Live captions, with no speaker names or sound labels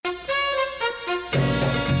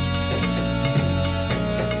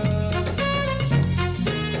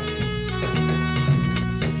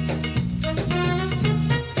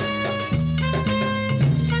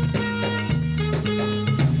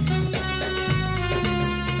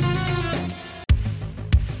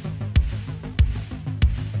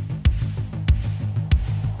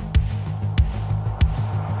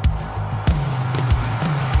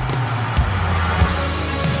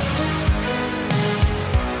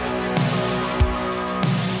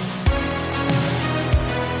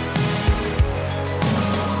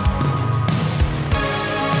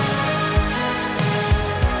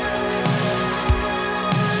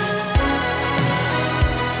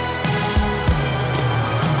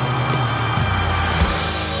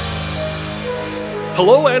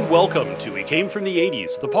Hello and welcome to We Came From the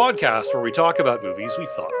 80s, the podcast where we talk about movies we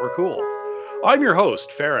thought were cool. I'm your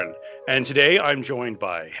host, Farron, and today I'm joined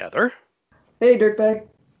by Heather. Hey, dirtbag.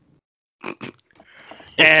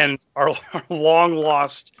 And our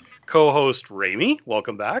long-lost co-host, Rami.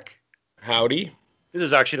 Welcome back. Howdy. This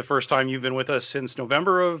is actually the first time you've been with us since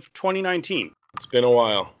November of 2019. It's been a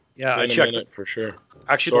while. Yeah, I been checked a minute for sure.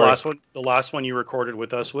 Actually, the last one you recorded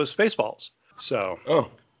with us was Spaceballs. So. Oh.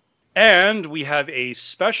 And we have a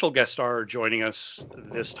special guest star joining us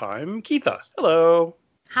this time, Keitha. Hello.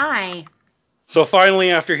 Hi. So finally,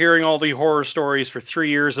 after hearing all the horror stories for 3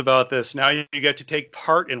 years about this, now you get to take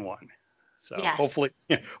part in one. So yes.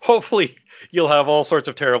 hopefully you'll have all sorts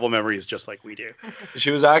of terrible memories just like we do.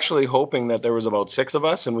 She was actually hoping that there was about 6 of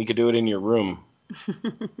us and we could do it in your room.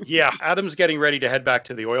 Yeah, Adam's getting ready to head back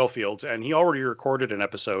to the oil fields, and he already recorded an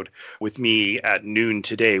episode with me at noon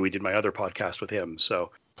today. We did my other podcast with him.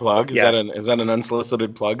 So plug? Yeah. Is that an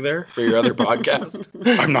unsolicited plug there for your other podcast?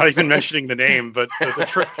 I'm not even mentioning the name, but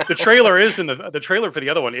the trailer is in the trailer for the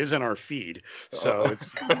other one is in our feed. So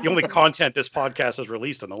it's the only content this podcast has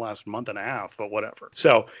released in the last month and a half, but whatever.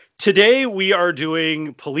 So today we are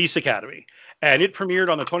doing Police Academy, and it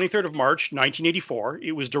premiered on the 23rd of March, 1984.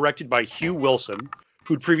 It was directed by Hugh Wilson,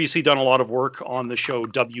 who'd previously done a lot of work on the show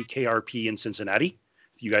WKRP in Cincinnati.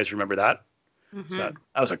 Do you guys remember that? Mm-hmm. So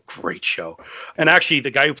that was a great show. And actually,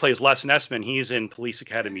 the guy who plays Les Nessman, he's in Police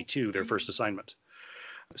Academy 2, their first assignment.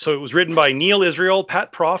 So it was written by Neil Israel,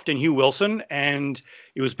 Pat Proft, and Hugh Wilson, and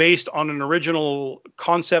it was based on an original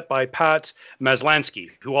concept by Pat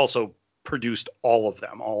Maslansky, who also produced all of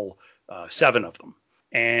them, all 7 of them.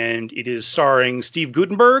 And it is starring Steve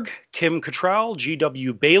Guttenberg, Kim Cattrall,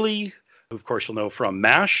 G.W. Bailey, who of course you'll know from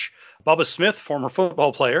MASH, Bubba Smith, former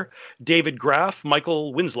football player, David Graff,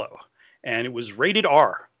 Michael Winslow. And it was rated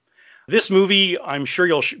R. This movie, I'm sure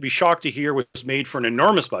you'll be shocked to hear, was made for an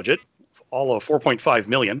enormous budget, all of $4.5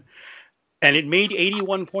 million, and it made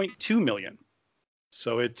 $81.2 million.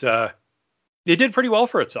 So it did pretty well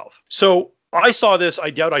for itself. So I saw this.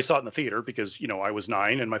 I doubt I saw it in the theater because, I was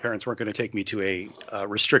 9 and my parents weren't going to take me to a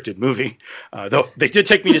restricted movie. Though they did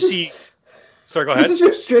take me to see. Sorry, go ahead. This is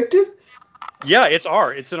restricted? Yeah, it's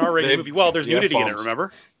R. It's an R-rated movie. Well, there's nudity in it,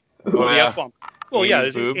 remember? Oh, The yeah. F-bomb. Well, yeah,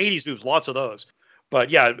 there's boobs. 80s boobs, lots of those. But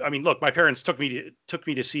yeah, I mean, look, my parents took me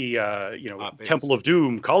to see, Temple of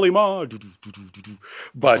Doom, Kalima.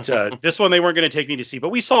 But this one they weren't going to take me to see. But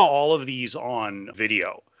we saw all of these on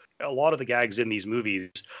video. A lot of the gags in these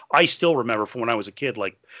movies, I still remember from when I was a kid,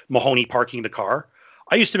 like Mahoney parking the car.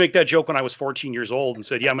 I used to make that joke when I was 14 years old and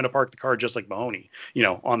said, yeah, I'm going to park the car just like Mahoney,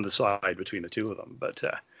 on the side between the two of them. But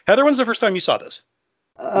Heather, when's the first time you saw this?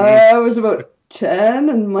 I was about 10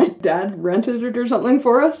 and my dad rented it or something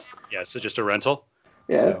for us. Yeah, so just a rental.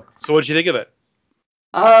 Yeah. So what did you think of it?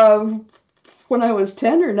 When I was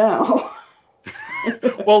 10 or now?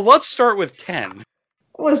 Well, let's start with 10.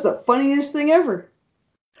 It was the funniest thing ever.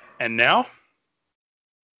 And now?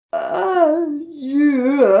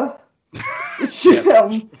 Yeah.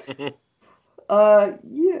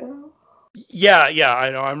 Yeah. Yeah,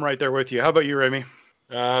 I know. I'm right there with you. How about you, Remy?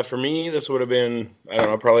 For me, this would have been, I don't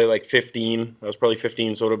know, probably like 15. I was probably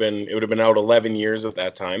 15, so it would have been out 11 years at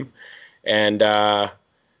that time. And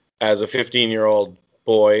as a 15-year-old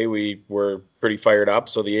boy, we were pretty fired up.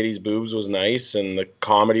 So the 80s boobs was nice, and the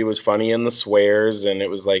comedy was funny, and the swears, and it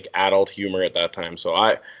was like adult humor at that time. So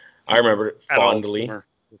I remember it fondly. Humor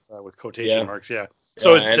with quotation marks, yeah.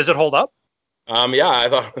 So does it hold up? Yeah, I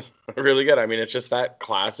thought it was really good. I mean, it's just that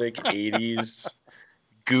classic 80s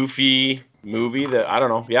goofy movie that, I don't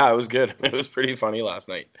know. Yeah, it was good. It was pretty funny last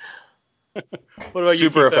night. What about you,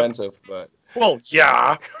 Super Keitha? offensive, but... Well,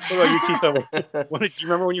 yeah. What about you, Keitha? Do you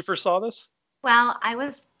remember when you first saw this? Well, I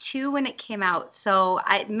was 2 when it came out, so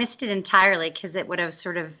I missed it entirely because it would have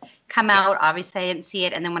sort of come out. Obviously, I didn't see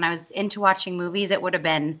it. And then when I was into watching movies, it would have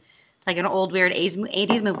been like an old, weird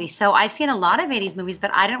 80s movie. So I've seen a lot of 80s movies, but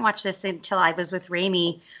I didn't watch this until I was with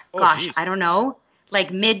Rami. Gosh, geez. I don't know. Like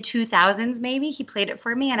mid-2000s, maybe. He played it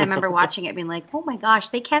for me, and I remember watching it being like, oh my gosh,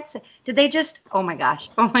 they can't say, did they just, oh my gosh.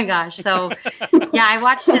 So, yeah, I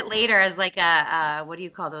watched it later as like a what do you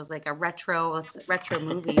call those, like a retro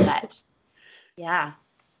movie, but yeah.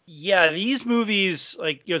 Yeah, these movies,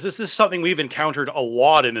 like, this is something we've encountered a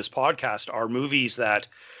lot in this podcast, are movies that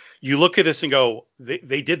you look at this and go,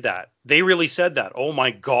 they did that. They really said that. Oh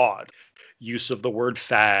my God. Use of the word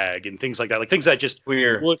fag and things like that, like things that just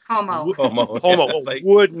weird homo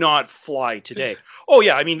would not fly today. Oh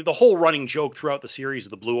yeah, I mean the whole running joke throughout the series of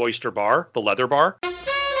the Blue Oyster Bar, the leather bar.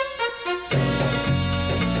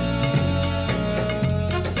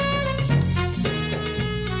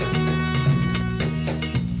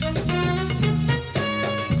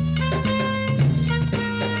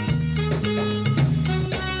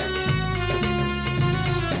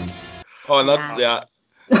 Oh, and that's Yeah.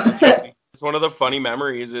 that's funny. It's one of the funny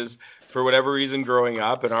memories is for whatever reason growing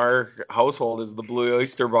up in our household is the Blue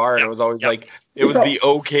Oyster Bar, and it was always like it was the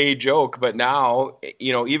okay joke. But now,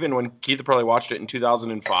 even when Keith probably watched it in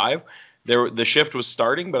 2005, the shift was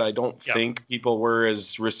starting, but I don't think people were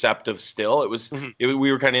as receptive still. It was we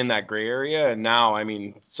were kind of in that gray area, and now, I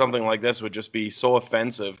mean, something like this would just be so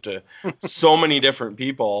offensive to so many different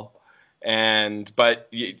people. But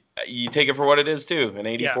you take it for what it is too, an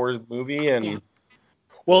 '84 movie, and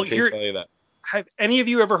well, face value of that. Have any of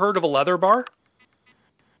you ever heard of a leather bar?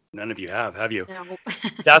 None of you have you? No.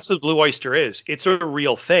 That's what Blue Oyster is. It's a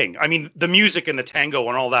real thing. I mean, the music and the tango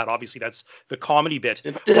and all that, obviously, that's the comedy bit.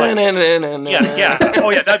 But, yeah.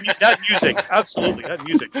 Oh, yeah, that music. Absolutely, that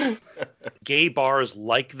music. Gay bars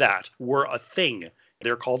like that were a thing.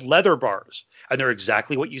 They're called leather bars, and they're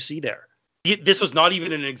exactly what you see there. This was not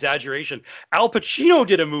even an exaggeration. Al Pacino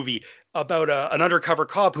did a movie about an undercover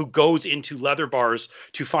cop who goes into leather bars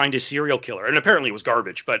to find a serial killer. And apparently it was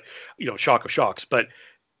garbage, but, shock of shocks. But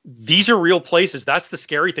these are real places. That's the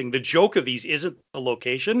scary thing. The joke of these isn't the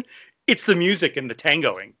location. It's the music and the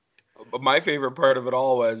tangoing. But my favorite part of it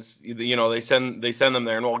all was, they send them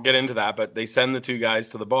there, and we'll get into that, but they send the two guys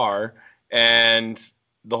to the bar, and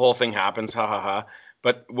the whole thing happens, ha ha ha.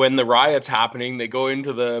 But when the riot's happening, they go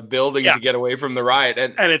into the building to get away from the riot,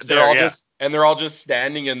 and they're all just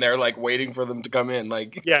standing in there, like waiting for them to come in.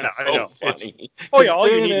 Like, it's so I know. funny. All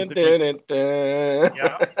you need is the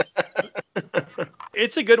music.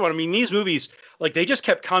 It's a good one. I mean, these movies, like, they just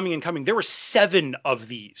kept coming and coming. There were 7 of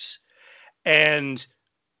these, and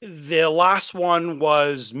the last one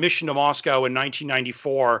was Mission to Moscow in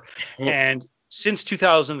 1994, and since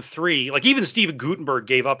 2003, like, even Steven Guttenberg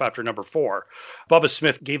gave up after number 4. Bubba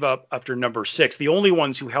Smith gave up after number 6. The only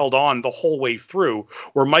ones who held on the whole way through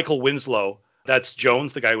were Michael Winslow, that's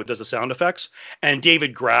Jones, the guy who does the sound effects, and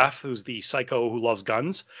David Graff, who's the psycho who loves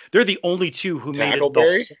guns. They're the only 2 who made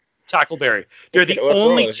it. Tackleberry. They're the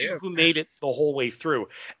only 2 who made it the whole way through.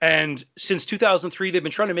 And since 2003, they've been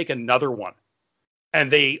trying to make another one. And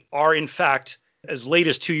they are, in fact, as late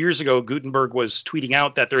as 2 years ago, Guttenberg was tweeting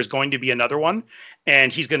out that there's going to be another one,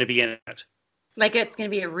 and he's going to be in it. Like, it's going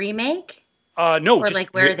to be a remake? No. Or, just, like,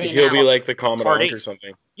 where are they He'll now? be like the Commandant or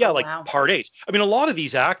something. Yeah, like Part 8. I mean, a lot of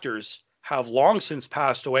these actors have long since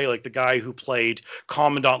passed away, like the guy who played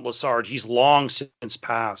Commandant Lassard. He's long since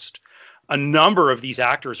passed. A number of these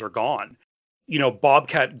actors are gone.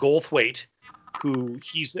 Bobcat Goldthwait, who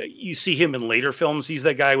you see him in later films. He's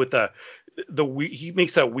that guy with he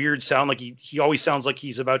makes that weird sound, like he always sounds like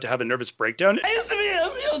he's about to have a nervous breakdown. I used to be a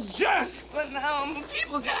real jerk, but now I'm a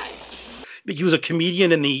people guy. He was a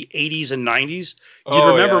comedian in the 80s and 90s. You'd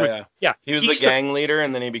remember him. Yeah. He was the gang leader,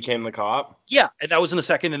 and then he became the cop. Yeah, and that was in the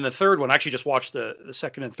second and the third one. I actually just watched the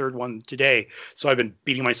second and third one today, so I've been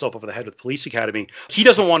beating myself over the head with Police Academy. He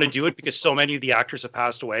doesn't want to do it because so many of the actors have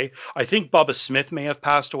passed away. I think Bubba Smith may have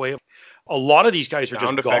passed away. A lot of these guys are just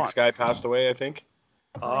gone. Sound effects guy passed away, I think.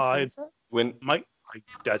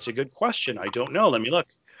 That's a good question. I don't know. Let me look.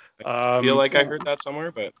 I feel like I heard that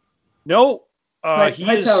somewhere, but no.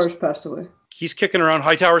 Hightower's passed away. He's kicking around.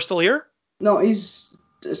 Hightower's still here? No, he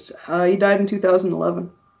died in 2011.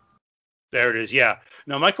 There it is. Yeah.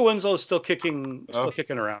 No, Michael Winslow is still kicking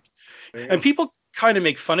around. And people kind of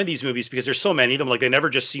make fun of these movies because there's so many of them. Like, they never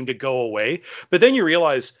just seem to go away. But then you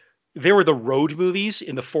realize there were the road movies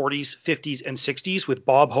in the 40s, 50s, and 60s with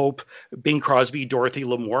Bob Hope, Bing Crosby, Dorothy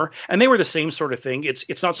Lamour. And they were the same sort of thing.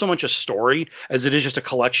 It's not so much a story as it is just a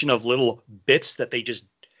collection of little bits that they just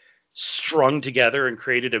strung together and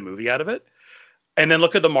created a movie out of it. And then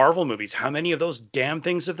look at the Marvel movies. How many of those damn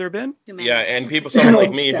things have there been? Yeah, and someone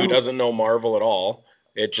like me who doesn't know Marvel at all,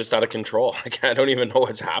 it's just out of control. I don't even know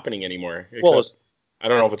what's happening anymore. I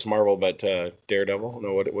don't know if it's Marvel, but Daredevil.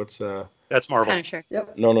 No, what's that's Marvel. Kind of sure.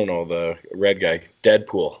 Yep. No, the red guy,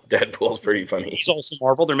 Deadpool. Deadpool's pretty funny. He's also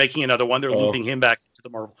Marvel. They're making another one. They're looping him back into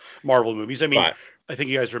the Marvel movies. I mean, I think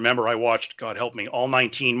you guys remember I watched, God help me, all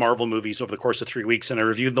 19 Marvel movies over the course of 3 weeks, and I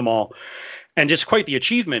reviewed them all. And it's quite the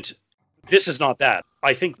achievement. This is not that.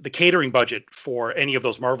 I think the catering budget for any of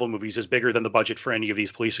those Marvel movies is bigger than the budget for any of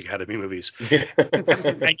these Police Academy movies.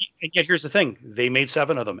 and yet here's the thing. They made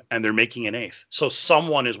 7 of them, and they're making an 8th. So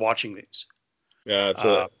someone is watching these.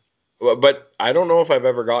 Yeah, but I don't know if I've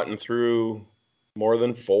ever gotten through more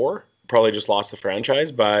than 4. Probably just lost the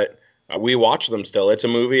franchise, but we watch them still. It's a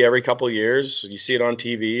movie every couple of years. You see it on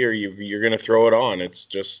TV, or you're going to throw it on. It's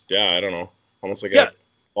just, I don't know, almost like a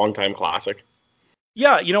long-time classic.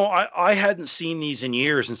 Yeah, I hadn't seen these in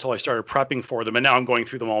years until I started prepping for them, and now I'm going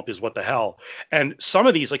through them all because what the hell? And some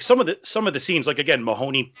of these, like some of the scenes, like again,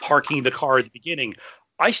 Mahoney parking the car at the beginning,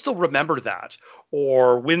 I still remember that.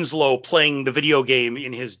 Or Winslow playing the video game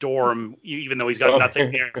in his dorm, even though he's got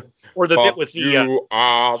nothing there. Or the bit with the you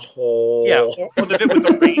asshole. yeah, or the bit with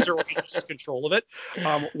the razor where he loses control of it.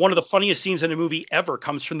 One of the funniest scenes in a movie ever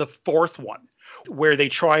comes from the fourth one, where they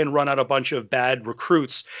try and run out a bunch of bad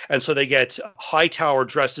recruits. And so they get Hightower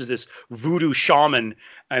dressed as this voodoo shaman,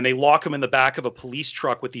 and they lock him in the back of a police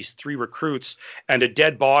truck with these 3 recruits and a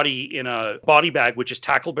dead body in a body bag, which is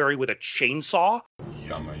Tackleberry with a chainsaw.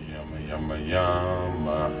 Yumma, yumma, yumma,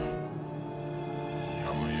 yumma.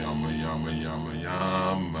 Yumma, yumma, yumma, yumma,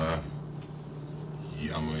 yumma.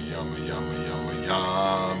 Yumma, yumma, yumma, yumma,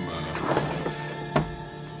 yumma.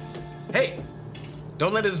 Hey,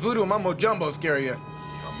 don't let this voodoo mumbo jumbo scare you.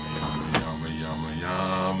 Yumma, yumma, yumma, yumma,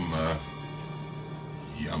 yumma.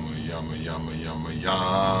 Yumma, yumma, yumma, yumma,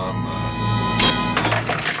 yumma.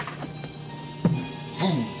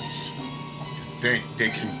 Fools, think they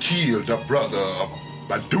can kill the brother of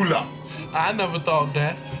Badula. I never thought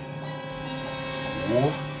that.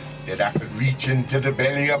 Wolf, that I could reach into the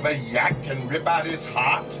belly of a yak and rip out his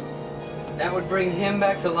heart? That would bring him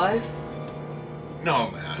back to life?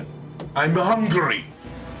 No, man. I'm hungry.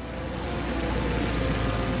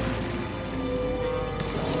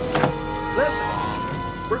 Listen,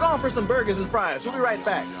 we're going for some burgers and fries. We'll be right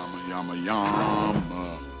back. Yumma, yumma,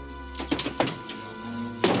 yumma.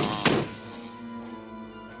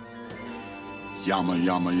 Yumma,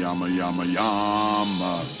 yumma, yumma, yumma,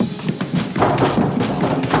 yumma.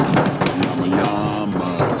 Yumma, yumma,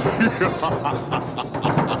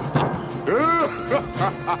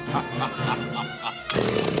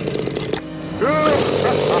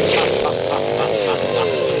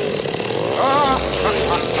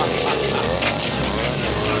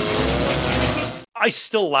 I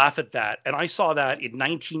still laugh at that. And I saw that in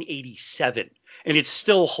 1987, and it's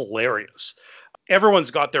still hilarious.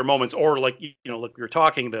 Everyone's got their moments, or like, you know, like we were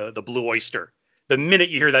talking, the Blue Oyster. The minute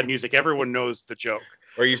you hear that music, everyone knows the joke.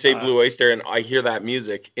 Or you say Blue Oyster, and I hear that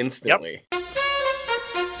music instantly.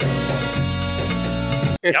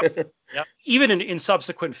 Yep. Even in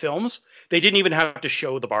subsequent films, they didn't even have to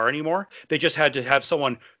show the bar anymore. They just had to have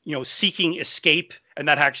someone, you know, seeking escape, and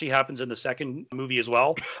that actually happens in the second movie as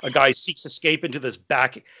well. A guy seeks escape into this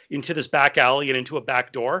back alley and into a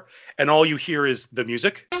back door, and all you hear is the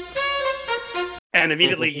music. And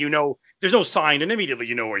immediately you know there's no sign, and immediately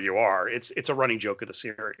you know where you are. It's a running joke of the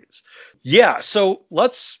series. Yeah, so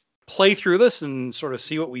let's play through this and sort of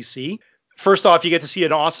see what we see. First off, you get to see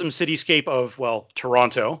an awesome cityscape of, well,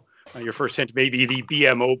 Toronto. Your first hint may be the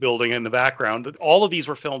BMO building in the background. But all of these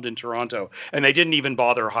were filmed in Toronto, and they didn't even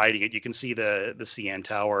bother hiding it. You can see the CN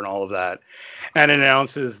Tower and all of that. And it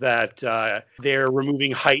announces that they're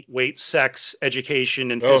removing height, weight, sex,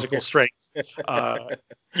 education, and physical strength.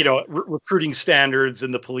 You know, recruiting standards,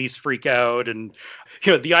 and the police freak out. And,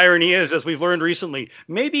 you know, the irony is, as we've learned recently,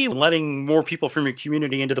 maybe letting more people from your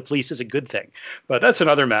community into the police is a good thing. But that's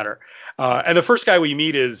another matter. And the first guy we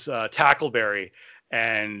meet is Tackleberry.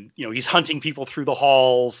 And, you know, he's hunting people through the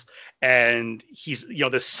halls, and he's, you know,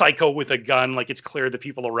 this psycho with a gun. Like, it's clear the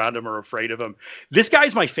people around him are afraid of him. This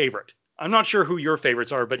guy's my favorite. I'm not sure who your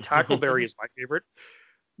favorites are, but Tackleberry is my favorite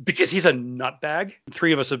because he's a nutbag.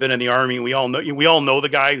 3 of us have been in the army. We all know the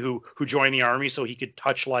guy who joined the army so he could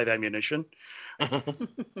touch live ammunition.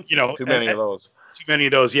 You know, Too many of those. Too many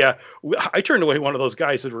of those. Yeah. I turned away one of those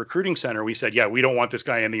guys at the recruiting center. We said, yeah, we don't want this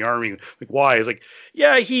guy in the army. Like, why? He's like,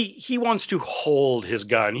 yeah, he wants to hold his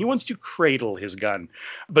gun. He wants to cradle his gun.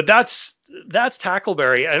 But that's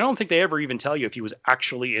Tackleberry. I don't think they ever even tell you if he was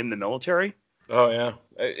actually in the military. Oh yeah.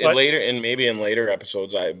 Later, and maybe in later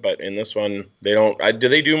episodes, but in this one they don't. Do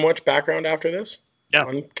they do much background after this? Yeah,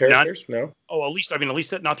 on characters. No. Oh, at least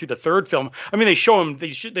not through the third film. I mean, they show him.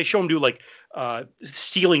 They show him do like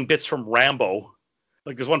stealing bits from Rambo.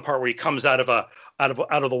 Like, there's one part where he comes out of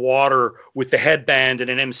the water with the headband and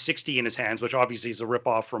an M60 in his hands, which obviously is a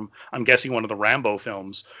ripoff from, I'm guessing, one of the Rambo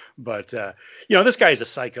films. But you know, this guy is a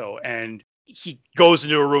psycho, and he goes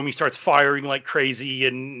into a room. He starts firing like crazy,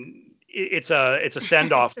 and it's a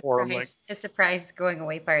send off for him. Like a surprise going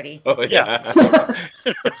away party. Oh yeah.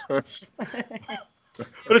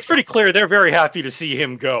 But it's pretty clear they're very happy to see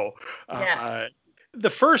him go. Yeah. The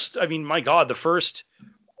first, I'd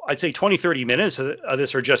say 20, 30 minutes of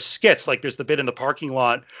this are just skits. Like, there's the bit in the parking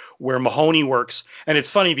lot where Mahoney works. And it's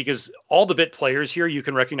funny because all the bit players here, you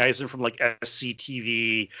can recognize them from like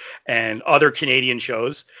SCTV and other Canadian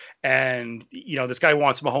shows. And, you know, this guy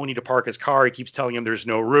wants Mahoney to park his car. He keeps telling him there's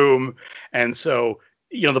no room. And so,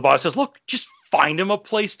 you know, the boss says, look, just find him a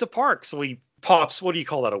place to park. So he pops, what do you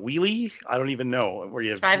call that, a wheelie? I don't even know. Where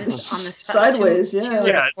you drives on the sideways, two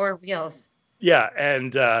yeah. or 4 wheels. Yeah,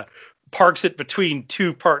 and parks it between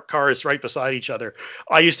two parked cars right beside each other.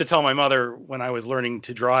 I used to tell my mother when I was learning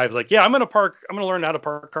to drive, like, yeah, I'm going to learn how to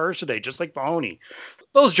park cars today, just like Mahoney.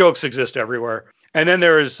 Those jokes exist everywhere. And then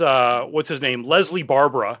there's, what's his name? Leslie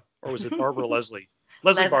Barbara, or was it Barbara Leslie?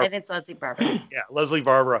 Leslie Barbara. I think it's Leslie Barbara. Yeah, Leslie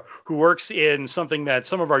Barbara, who works in something that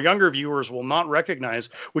some of our younger viewers will not recognize,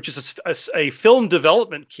 which is a film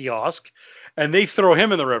development kiosk, and they throw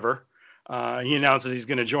him in the river. He announces he's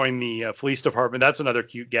going to join the police department. That's another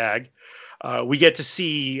cute gag. We get to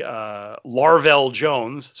see Larvell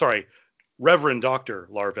Jones, Reverend Dr.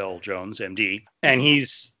 Larvell Jones, MD, and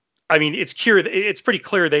it's pretty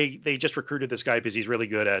clear they just recruited this guy because he's really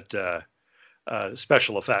good at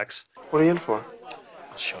special effects. What are you in for?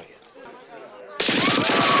 I'll show you.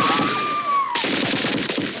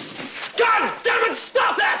 God damn it!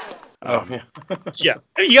 Stop that! Oh yeah. Yeah,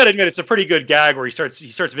 you got to admit it's a pretty good gag where he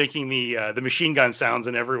starts making the machine gun sounds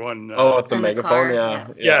and everyone. With the in the megaphone, car,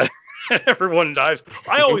 Yeah. Everyone dives.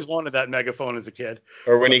 I always wanted that megaphone as a kid.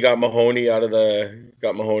 Or when he got Mahoney out of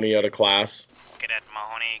class. Cadet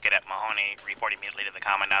Mahoney, report immediately to the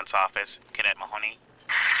commandant's office. Cadet Mahoney.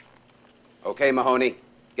 Okay, Mahoney,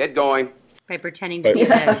 get going. By pretending to be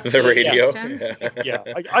The radio. Yeah,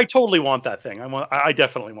 I totally want that thing. I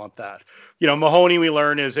definitely want that. Mahoney, we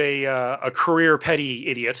learn, is a career petty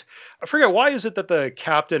idiot. I forget, why is it that the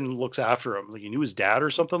captain looks after him? Like he knew his dad or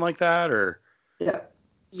something like that, or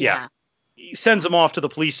yeah. He sends him off to the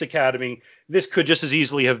police academy. This could just as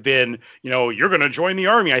easily have been, you're going to join the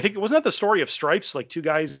army. I think, wasn't that the story of Stripes? Like two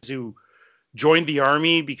guys who joined the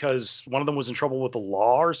army because one of them was in trouble with the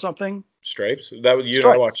law or something. Stripes? Stripes.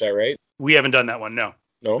 Watched that, right? We haven't done that one. No.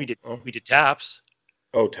 We did. Oh. We did Taps.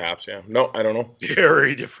 Oh, Taps. Yeah. No, I don't know.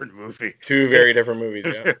 Very different movie. Two very different movies.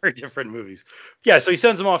 Yeah. Very different movies. Yeah. So he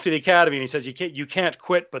sends him off to the academy and he says, you can't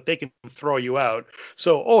quit, but they can throw you out.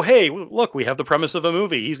 So, hey, look, we have the premise of a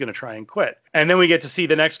movie. He's going to try and quit. And then we get to see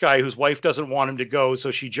the next guy whose wife doesn't want him to go.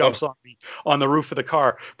 So she jumps on the roof of the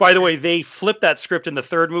car. By the way, they flipped that script in the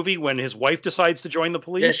third movie when his wife decides to join the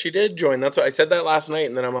police. Yeah, she did join. That's what I said that last night.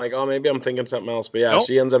 And then I'm like, oh, maybe I'm thinking something else. But yeah,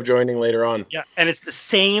 She ends up joining later on. Yeah. And it's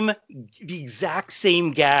the exact same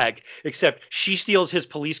gag, except she steals his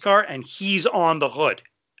police car and he's on the hood.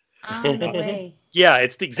 Oh, no way. Yeah,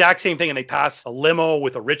 it's the exact same thing. And they pass a limo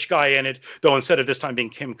with a rich guy in it, though instead of this time being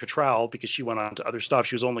Kim Cattrall, because she went on to other stuff,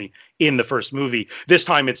 she was only in the first movie. This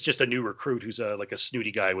time it's just a new recruit who's like a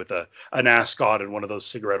snooty guy with an ascot and one of those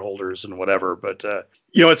cigarette holders and whatever. But,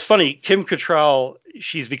 it's funny. Kim Cattrall,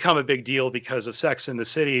 she's become a big deal because of Sex and the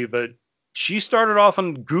City, but she started off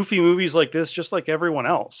on goofy movies like this, just like everyone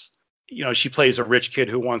else. She plays a rich kid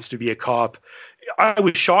who wants to be a cop. I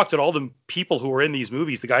was shocked at all the people who were in these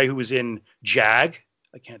movies. The guy who was in Jag,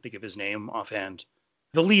 I can't think of his name offhand.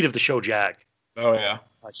 The lead of the show Jag. Oh, yeah.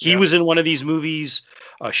 He was in one of these movies.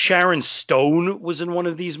 Sharon Stone was in one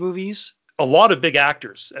of these movies. A lot of big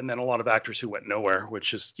actors, and then a lot of actors who went nowhere,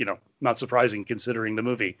 which is, not surprising considering the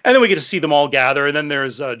movie. And then we get to see them all gather. And then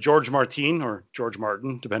there's George Martin, or George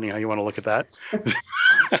Martin, depending how you want to look at that.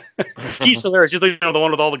 He's hilarious. He's the one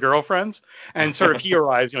with all the girlfriends. And sort of he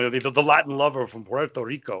arrives, the Latin lover from Puerto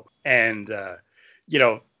Rico. And,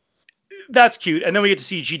 that's cute. And then we get to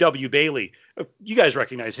see G.W. Bailey. You guys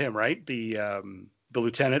recognize him, right? The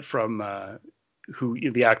lieutenant from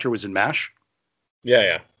who the actor was in MASH.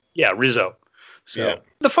 Yeah. Yeah, Rizzo. So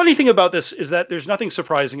The funny thing about this is that there's nothing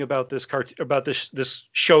surprising about this this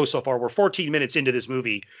show so far. We're 14 minutes into this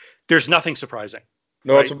movie. There's nothing surprising.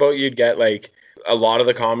 No, right? It's about you'd get like a lot of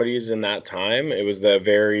the comedies in that time. It was the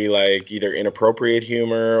very like either inappropriate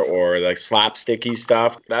humor or like slapsticky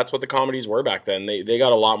stuff. That's what the comedies were back then. They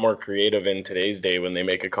got a lot more creative in today's day when they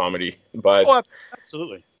make a comedy. But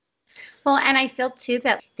absolutely. Well, and I feel too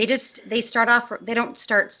that they start off, they don't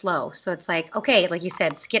start slow. So it's like, okay, like you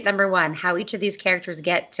said, skit number one, how each of these characters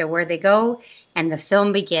get to where they go and the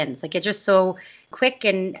film begins. Like it's just so quick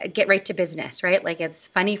and get right to business, right? Like it's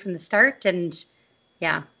funny from the start and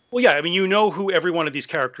yeah. Well, yeah, I mean, who every one of these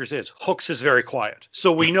characters is. Hooks is very quiet.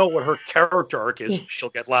 So we know what her character arc is. She'll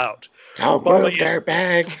get loud. Don't move,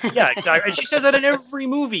 dirtbag. Yeah, exactly. And she says that in every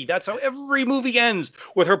movie. That's how every movie ends,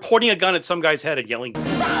 with her pointing a gun at some guy's head and yelling, "Don't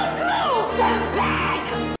move,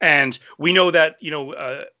 dirtbag!" And we know that,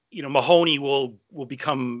 Mahoney will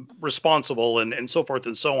become responsible and so forth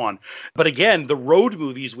and so on. But again, the road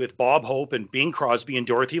movies with Bob Hope and Bing Crosby and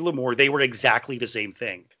Dorothy Lamour, they were exactly the same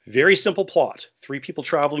thing. Very simple plot. 3 people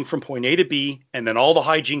traveling from point A to B, and then all the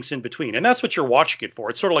hijinks in between. And that's what you're watching it for.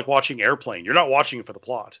 It's sort of like watching Airplane. You're not watching it for the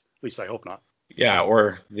plot. At least I hope not. Yeah,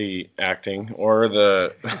 or the acting, or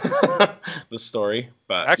the the story.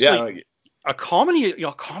 But actually, a comedy,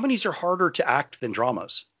 comedies are harder to act than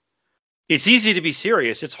dramas. It's easy to be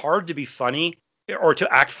serious. It's hard to be funny or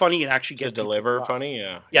to act funny and actually get to deliver funny.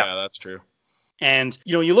 Yeah, that's true. And,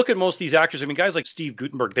 you know, you look at most of these actors, I mean, guys like Steve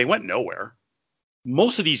Guttenberg, they went nowhere.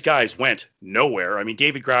 Most of these guys went nowhere. I mean,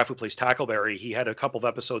 David Graff, who plays Tackleberry, he had a couple of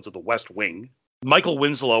episodes of The West Wing. Michael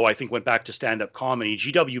Winslow, I think, went back to stand-up comedy.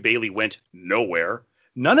 G.W. Bailey went nowhere.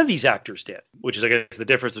 None of these actors did, which is, I guess, the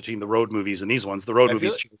difference between the road movies and these ones. The road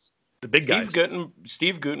movies choose the big guys.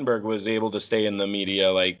 Steve Guttenberg was able to stay in the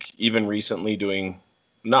media, like, even recently doing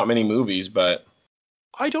not many movies, but...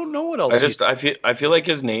 I don't know what else. I feel like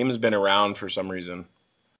his name's been around for some reason.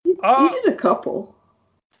 He did a couple.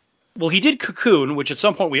 Well, he did Cocoon, which at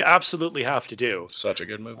some point we absolutely have to do. Such a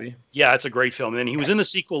good movie. Yeah, it's a great film. And then he was in the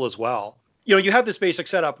sequel as well. You know, you have this basic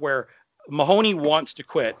setup where Mahoney wants to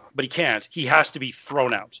quit, but he can't. He has to be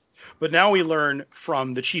thrown out. But now we learn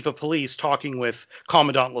from the chief of police talking with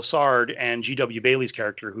Commandant Lassard and G.W. Bailey's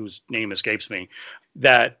character, whose name escapes me,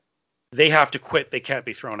 that they have to quit. They can't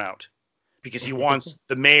be thrown out. Because he wants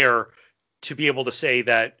the mayor to be able to say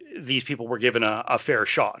that these people were given a fair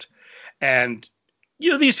shot. And, you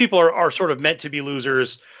know, these people are sort of meant to be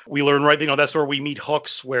losers. We learn, right, you know, that's where we meet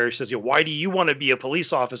Hooks, where he says, you know, why do you want to be a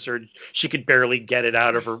police officer? She could barely get it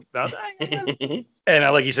out of her mouth. And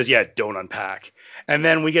like he says, yeah, don't unpack. And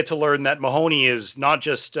then we get to learn that Mahoney is not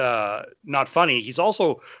just not funny. He's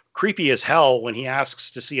also creepy as hell when he asks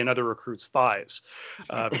to see another recruit's thighs.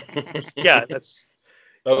 Yeah, that's...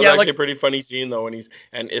 That was actually a pretty funny scene, though, when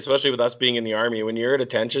and especially with us being in the Army, when you're at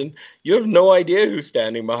attention, you have no idea who's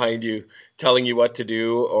standing behind you, telling you what to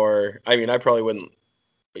do, or, I mean, I probably wouldn't,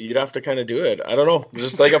 but you'd have to kind of do it. I don't know. It's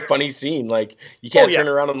just like a funny scene. Like, you can't turn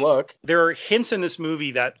around and look. There are hints in this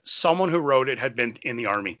movie that someone who wrote it had been in the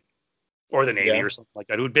Army or the Navy or something like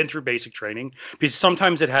that, who'd been through basic training, because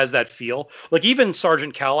sometimes it has that feel. Like, even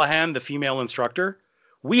Sergeant Callahan, the female instructor,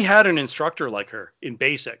 we had an instructor like her in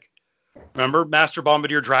basic. Remember Master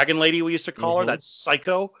Bombardier Dragon Lady, we used to call her, that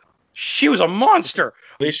psycho? She was a monster.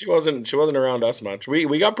 At least she wasn't around us much.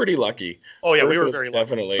 We got pretty lucky. Oh yeah, we were very lucky.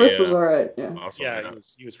 Definitely. First was all right. Yeah. Awesome, yeah,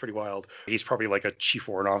 he was pretty wild. He's probably like a chief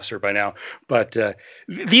warrant officer by now. But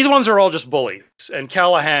these ones are all just bullies. And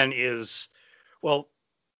Callahan is, well,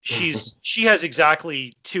 she has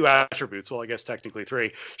exactly two attributes. Well, I guess technically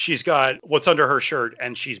three. She's got what's under her shirt,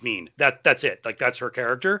 and she's mean. That's it. Like, that's her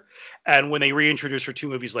character. And when they reintroduce her 2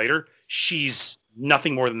 movies later, she's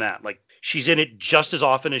nothing more than that. Like, she's in it just as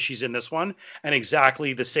often as she's in this one, and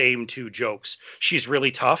exactly the same 2 jokes. She's really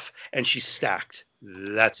tough, and she's stacked.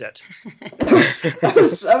 That's it.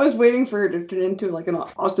 I was waiting for her to turn into like an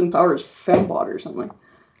Austin Powers fembot or something.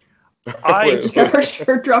 I just have her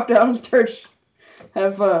shirt drop down and start.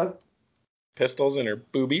 Have pistols in her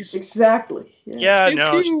boobies. Exactly. Yeah,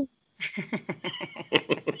 no.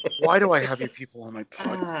 Why do I have you people on my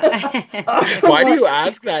podcast? Why do you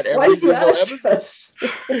ask that every single episode?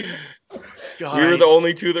 We were the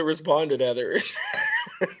only 2 that responded, Heather.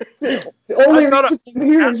 The only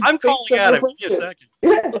I'm calling Adam. Give me a second.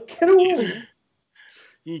 Yeah, get away.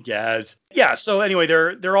 He gads. Yeah. So anyway,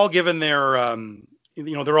 they're all given their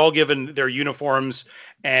they're all given their uniforms,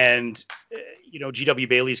 and G.W.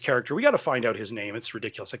 Bailey's character, we got to find out his name. It's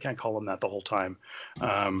ridiculous. I can't call him that the whole time.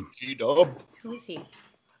 G-Dub. Who is he?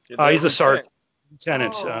 He's the sergeant,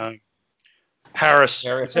 lieutenant. Harris.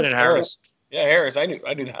 Lieutenant Harris. Yeah, Harris. I knew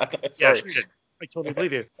that. Yeah, I totally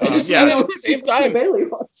believe you. I just said it at the same time.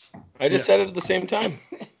 I just said it at the same time.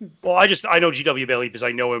 Well, I know G.W. Bailey because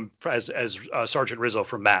I know him as Sergeant Rizzo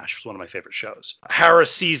from MASH. It's one of my favorite shows. Harris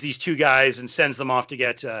sees these 2 guys and sends them off to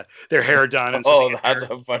get their hair done. And so that's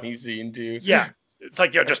a funny scene too. Yeah, it's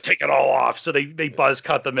like, just take it all off. So they buzz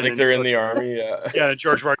cut them. Like they're in the Army. Yeah. Yeah. And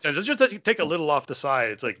George Martin says, it's just take a little off the side.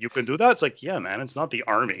 It's like, you can do that. It's like, yeah, man, it's not the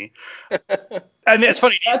Army. And it's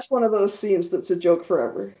funny. That's one of those scenes that's a joke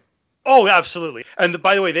forever. Oh, absolutely. And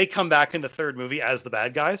by the way, they come back in the 3rd movie as the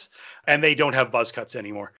bad guys, and they don't have buzz cuts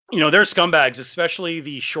anymore. They're scumbags, especially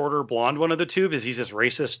the shorter blonde one of the 2, because he's this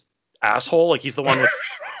racist asshole. Like, he's the one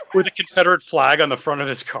with the Confederate flag on the front of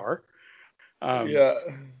his car.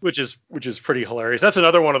 Which is pretty hilarious. That's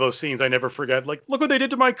another one of those scenes I never forget. Like, look what they did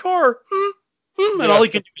to my car. And all he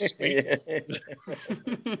can do is squeak.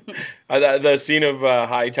 The scene of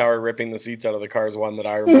Hightower ripping the seats out of the car is one that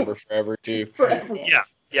I remember forever, too. Yeah.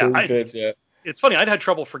 Yeah, It's funny. I had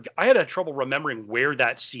trouble remembering where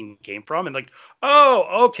that scene came from, and like, oh,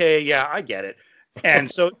 okay, yeah, I get it. And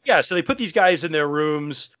so they put these guys in their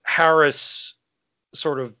rooms. Harris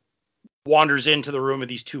sort of wanders into the room with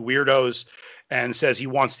these 2 weirdos and says he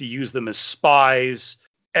wants to use them as spies,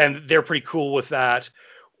 and they're pretty cool with that.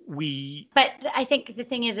 But I think the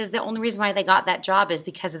thing is the only reason why they got that job is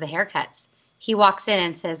because of the haircuts. he walks in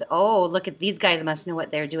and says, "Oh, look at these guys must know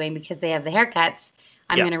what they're doing because they have the haircuts.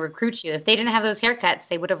 I'm going to recruit you." If they didn't have those haircuts,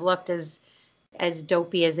 they would have looked as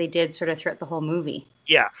dopey as they did sort of throughout the whole movie.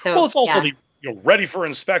 Yeah. So, well, it's also the ready for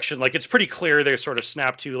inspection. Like, it's pretty clear they're sort of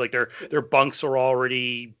snapped to, like their bunks are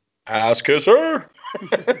already ass kisser.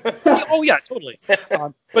 Oh yeah, totally.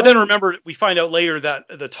 But then remember, we find out later that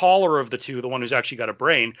the taller of the two, the one who's actually got a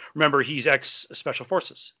brain, remember he's ex Special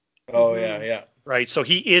Forces. Oh yeah. Right. So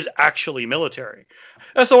he is actually military.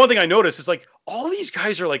 That's the one thing I noticed is like all these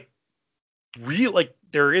guys are like real, like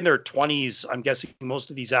they're in their 20s. I'm guessing most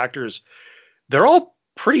of these actors, they're all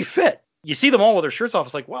pretty fit. You see them all with their shirts off.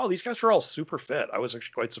 It's like, wow, these guys are all super fit. I was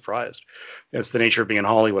actually quite surprised. It's the nature of being in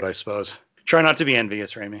Hollywood, I suppose. Try not to be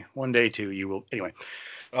envious, Rami. One day, too, you will. Anyway.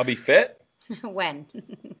 I'll be fit? When?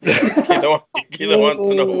 Keitha wants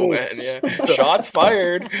to know when, yeah. Shots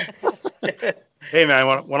fired. Hey,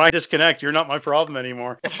 man, when I disconnect, you're not my problem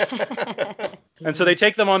anymore. And so they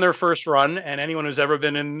take them on their first run, and anyone who's ever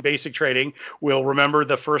been in basic training will remember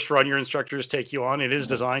the first run your instructors take you on. It is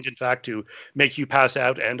designed, in fact, to make you pass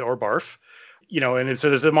out and or barf. And so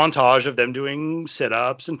there's a montage of them doing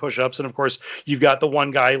sit-ups and push-ups. And, of course, you've got the one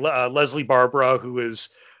guy, Leslie Barbara, who is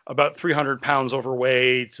about 300 pounds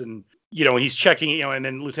overweight. And, he's checking, and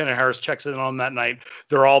then Lieutenant Harris checks in on that night.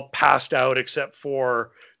 They're all passed out except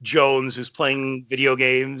for Jones, who's playing video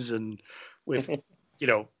games and with,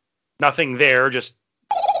 nothing there, just...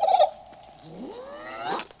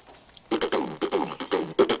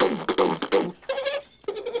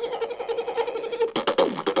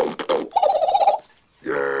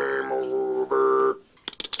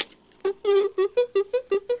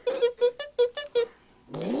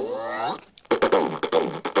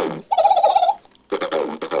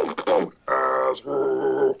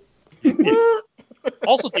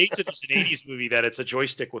 Also dates it as an 80s movie that it's a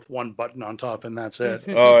joystick with one button on top and that's it.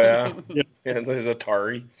 Oh, yeah. Yeah, this is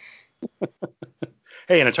Atari.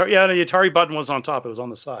 Hey, an Atari, the Atari button was on top. It was on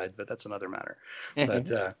the side, but that's another matter. But, and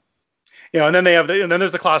then and then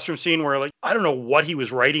there's the classroom scene where, like, I don't know what he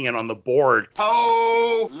was writing in on the board.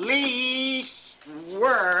 Police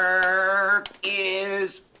work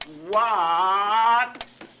is what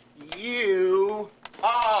you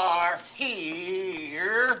are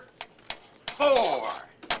here for.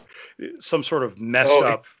 Some sort of messed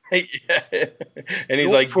up. Yeah. And he's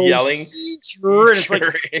like yelling. And it's like, what are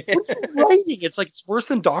you writing? It's like, it's worse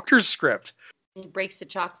than Doctor's script. He breaks the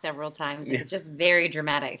chalk several times. It's just very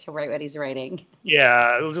dramatic to write what he's writing.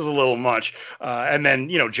 Yeah, it was just a little much. And then,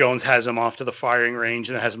 Jones has him off to the firing range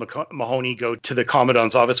and has Mahoney go to the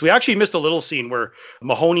Commandant's office. We actually missed a little scene where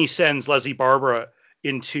Mahoney sends Leslie Barbara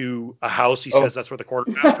into a house. He says that's where the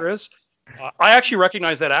quartermaster is. I actually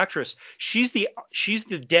recognize that actress. She's the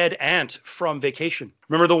dead aunt from Vacation.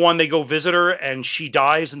 Remember the one they go visit her and she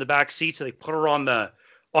dies in the back seat, so they put her on the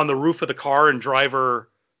roof of the car and drive her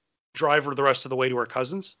the rest of the way to her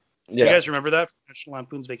cousins. Yeah. You guys remember that from National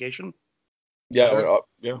Lampoon's Vacation? Yeah,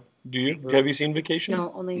 yeah. Do you? Have you seen Vacation?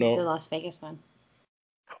 No, only the Las Vegas one.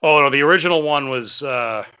 Oh no, the original one was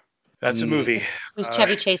that's a movie. Was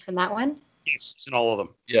Chevy Chase in that one? Yes, it's in all of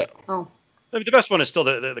them. Yeah. Oh. The best one is still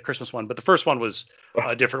the Christmas one, but the first one was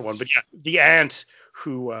a different one. But yeah, the aunt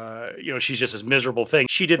who, she's just this miserable thing.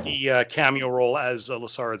 She did the cameo role as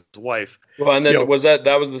Lassard's wife. Well, and then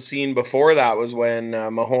that was the scene before that was when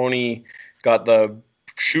Mahoney got the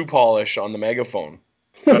shoe polish on the megaphone.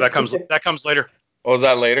 Oh, that comes later. Oh, is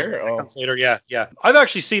that later? That comes later. Yeah. I've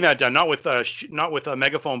actually seen that done, not with a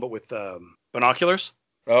megaphone, but with binoculars.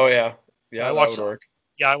 Oh yeah, that would work.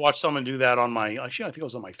 Yeah, I watched someone do that on my. Actually, I think it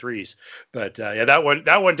was on my 3s, but that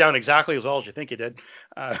went down exactly as well as you think it did.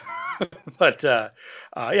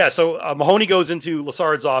 So Mahoney goes into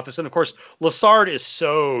Lassard's office, and of course, Lassard is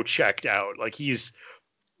so checked out. Like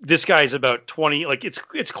this guy's about 20. Like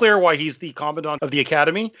it's clear why he's the commandant of the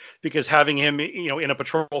academy, because having him, in a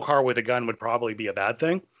patrol car with a gun would probably be a bad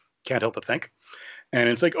thing. Can't help but think. And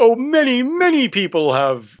it's like, oh, many, many people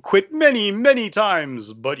have quit many, many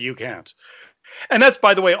times, but you can't. And that's,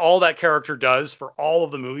 by the way, all that character does for all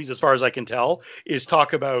of the movies, as far as I can tell, is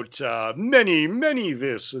talk about many, many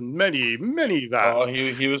this and many, many that. Oh,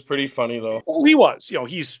 he was pretty funny, though. Well, he was.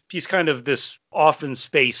 He's kind of this off in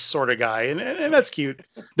space sort of guy, and that's cute.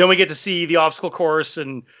 Then we get to see the obstacle course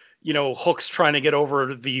and, Hook's trying to get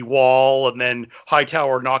over the wall and then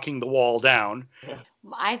Hightower knocking the wall down.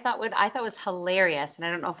 I thought was hilarious, and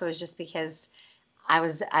I don't know if it was just because I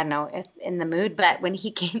don't know, in the mood, but when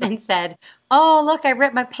he came and said, "Oh, look, I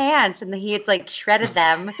ripped my pants," and he had shredded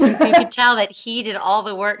them, you could tell that he did all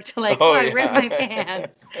the work to I ripped my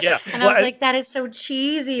pants. Yeah. And I was like, that is so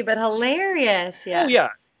cheesy, but hilarious. Yeah. Oh, yeah.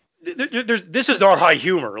 This is not high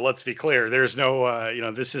humor. Let's be clear. There's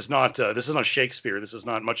no, this is not Shakespeare. This is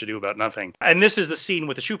not Much Ado About Nothing. And this is the scene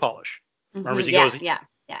with the shoe polish. Remember, as he goes, Yeah.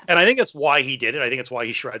 And I think that's why he did it. I think it's why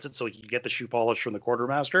he shreds it, so he can get the shoe polish from the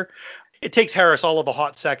quartermaster. It takes Harris all of a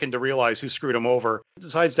hot second to realize who screwed him over. He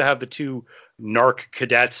decides to have the two narc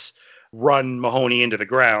cadets run Mahoney into the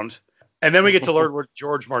ground. And then we get to learn what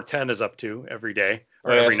George Martin is up to every day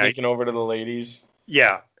or every night. Sneaking over to the ladies.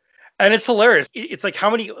 Yeah. And it's hilarious. It's like how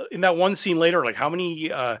many in that one scene later, like how many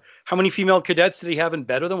female cadets did he have in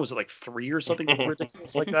bed with him? Was it like 3 or something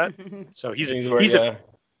ridiculous like that? So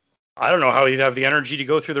I don't know how he'd have the energy to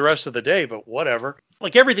go through the rest of the day, but whatever.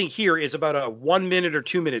 Like everything here is about a 1 minute or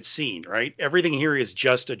 2 minute scene, right? Everything here is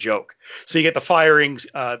just a joke. So you get the firing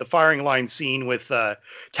line scene with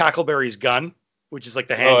Tackleberry's gun, which is like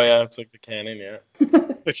the hand. Oh yeah, it's like the cannon, yeah.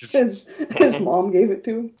 Which is his mom gave it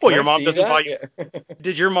to him. Well, your mom doesn't buy you.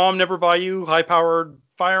 Did your mom never buy you high-powered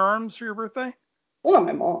firearms for your birthday? Well, not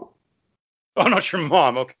my mom. Oh, not your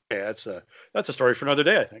mom. Okay, that's a story for another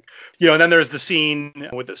day, I think. And then there's the scene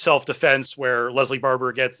with the self-defense where Leslie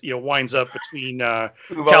Barber gets, winds up between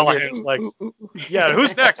Callahan's legs. Yeah,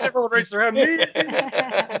 who's next? Everyone raises their hand. Me.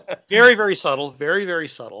 Very, very subtle. Very, very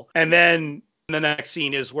subtle. And then the next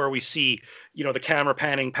scene is where we see, the camera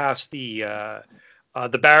panning past the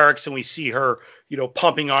barracks, and we see her,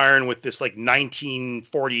 pumping iron with this like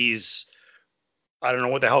 1940s. I don't know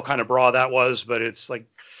what the hell kind of bra that was, but it's like,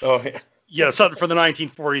 something from the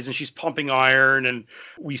 1940s, and she's pumping iron, and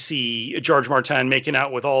we see George Martin making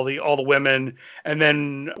out with all the women, and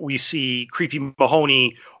then we see creepy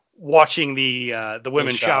Mahoney watching the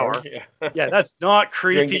women shower. Yeah, that's not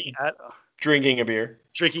creepy. Drinking a beer.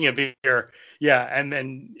 Yeah, and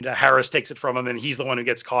then Harris takes it from him, and he's the one who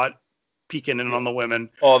gets caught peeking in on the women.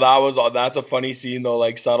 Oh, that's a funny scene though,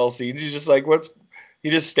 like subtle scenes. He's just like, he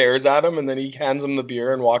just stares at him, and then he hands him the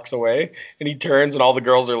beer and walks away, and he turns and all the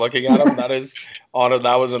girls are looking at him. That was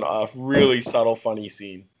a really subtle, funny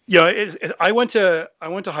scene. I went to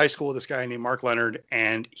high school with this guy named Mark Leonard,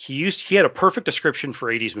 and he had a perfect description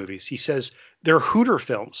for 80s movies. He says they're Hooter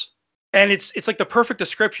films. And it's like the perfect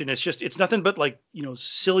description. It's nothing but like,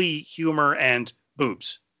 silly humor and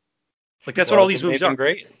boobs. Like that's what all these movies are.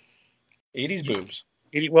 Great. 80s boobs.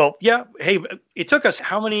 Well, yeah. Hey, it took us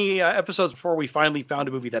how many episodes before we finally found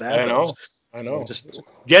a movie that had those? I know. Just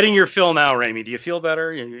getting your fill now, Ramey. Do you feel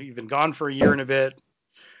better? You've been gone for a year and a bit.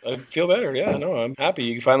 I feel better. Yeah, no, I'm happy.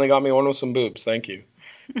 You finally got me one with some boobs. Thank you.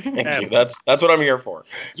 Thank you. That's what I'm here for.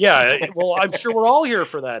 Yeah. Well, I'm sure we're all here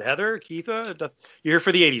for that. Heather, Keitha, you're here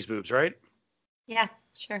for the 80s boobs, right? Yeah,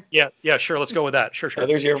 sure. Yeah, sure. Let's go with that. Sure.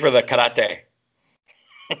 Heather's here for the karate.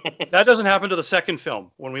 That doesn't happen to the second film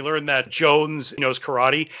when we learn that Jones knows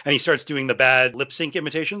karate and he starts doing the bad lip sync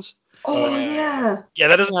imitations. Oh, yeah. Yeah,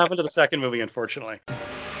 that doesn't happen to the second movie, unfortunately.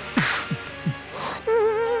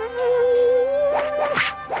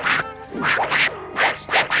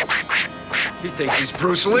 He thinks he's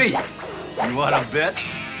Bruce Lee. You want a bet?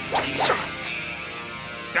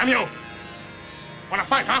 Damn you! Wanna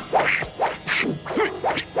fight, huh?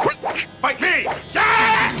 Fight me!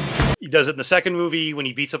 Yeah! He does it in the second movie when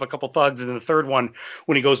he beats up a couple thugs, and in the third one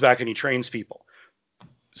when he goes back and he trains people.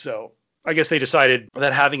 So I guess they decided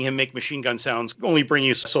that having him make machine gun sounds only bring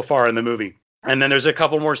you so far in the movie. And then there's a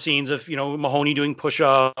couple more scenes of, Mahoney doing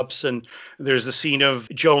push-ups, and there's the scene of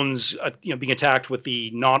Jones, being attacked with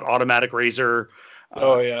the non-automatic razor.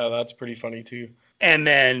 Oh yeah, that's pretty funny too. And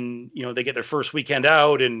then, they get their first weekend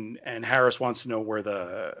out, and Harris wants to know where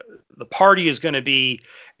the party is going to be,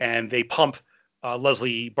 and they pump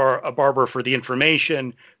Leslie Barber for the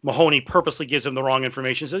information. Mahoney purposely gives him the wrong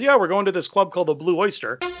information. Says, "Yeah, we're going to this club called the Blue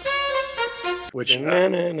Oyster." Which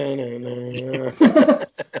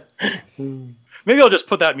maybe I'll just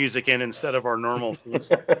put that music in instead of our normal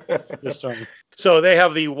this time. So they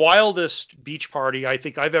have the wildest beach party I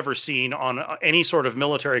think I've ever seen on any sort of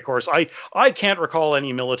military course. I can't recall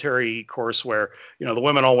any military course where the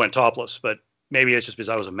women all went topless, but maybe it's just because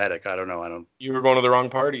I was a medic. I don't know. You were going to the wrong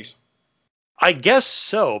parties. I guess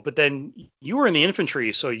so, but then you were in the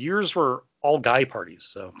infantry, so yours were all guy parties.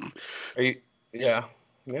 So are you? Yeah.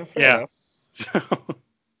 Fair enough.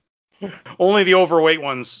 Only the overweight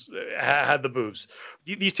ones had the boobs.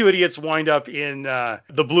 These two idiots wind up in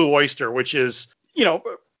the Blue Oyster, which is,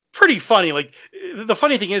 pretty funny. Like, the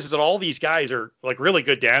funny thing is that all these guys are like really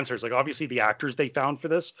good dancers. Like, obviously the actors they found for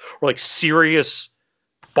this were like serious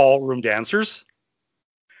ballroom dancers.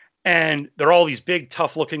 And they're all these big,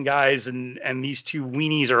 tough looking guys. And these two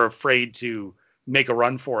weenies are afraid to make a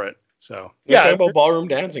run for it. So You're talking about ballroom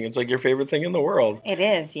dancing. It's like your favorite thing in the world. It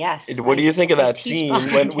is, yes. What do you think of that scene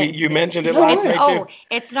when you mentioned it last night too? Oh,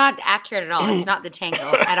 it's not accurate at all. It's not the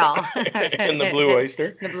tango at all. And the Blue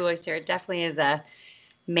Oyster. The Blue Oyster. It definitely is a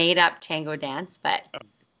made-up tango dance, but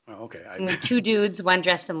okay. With two dudes, one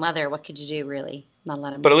dressed in leather, what could you do, really? Not a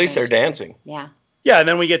lot of. But at least they're dancing. Yeah. Yeah, and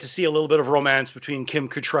then we get to see a little bit of romance between Kim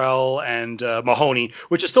Cattrall and Mahoney,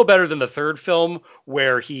 which is still better than the third film,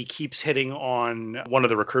 where he keeps hitting on one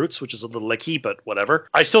of the recruits, which is a little icky, but whatever.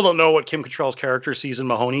 I still don't know what Kim Cattrall's character sees in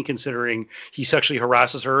Mahoney, considering he sexually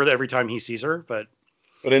harasses her every time he sees her. But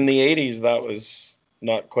in the 80s, that was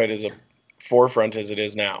not quite as a forefront as it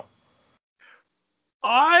is now.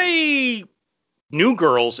 I knew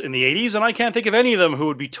girls in the 80s, and I can't think of any of them who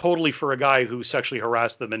would be totally for a guy who sexually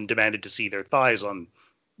harassed them and demanded to see their thighs on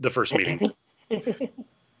the first meeting.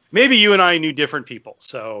 Maybe you and I knew different people.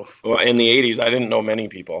 So, well, in the 80s, I didn't know many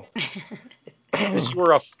people. Because you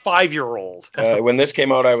were a 5-year-old. When this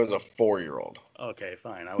came out, I was a 4-year-old. Okay,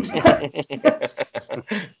 fine. I was not.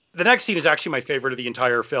 The next scene is actually my favorite of the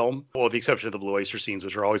entire film, well, with the exception of the Blue Oyster scenes,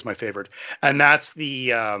 which are always my favorite. And that's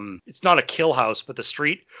the, it's not a kill house, but the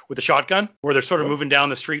street with the shotgun, where they're sort of moving down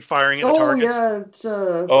the street firing at the targets. Yeah, it's,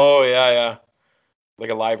 Oh, yeah. Like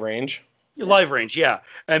a live range? Live range, yeah.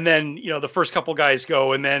 And then, the first couple guys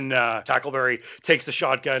go, and then Tackleberry takes the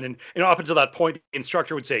shotgun. And, up until that point, the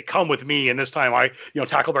instructor would say, "Come with me." And this time,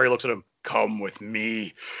 Tackleberry looks at him, "Come with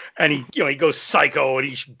me." And he goes psycho, and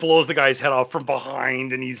he blows the guy's head off from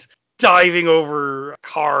behind, and he's diving over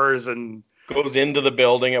cars and goes into the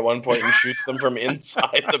building at one point and shoots them from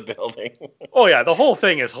inside the building. Oh, yeah. The whole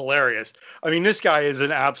thing is hilarious. I mean, this guy is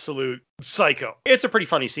an absolute psycho. It's a pretty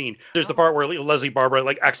funny scene. There's the part where Leslie Barbara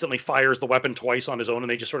accidentally fires the weapon twice on his own, and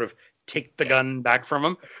they just sort of take the gun back from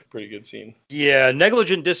him. Pretty good scene. Yeah.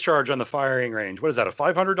 Negligent discharge on the firing range. What is that? A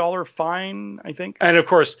 $500 fine, I think? And of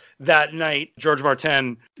course, that night, George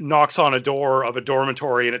Martin knocks on a door of a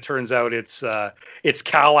dormitory, and it turns out it's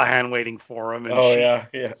Callahan waiting for him. And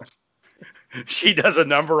yeah. She does a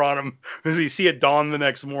number on him. As you see at dawn the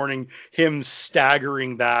next morning, him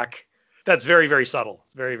staggering back. That's very, very subtle.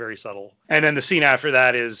 It's very, very subtle. And then the scene after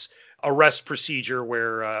that is arrest procedure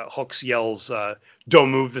where Hooks yells,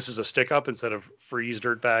 "Don't move, this is a stick-up," instead of "freeze,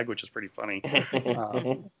 dirtbag," which is pretty funny.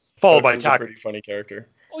 Followed by attack. A pretty funny character.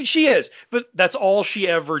 Oh, she is. But that's all she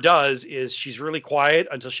ever does is she's really quiet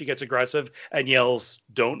until she gets aggressive and yells,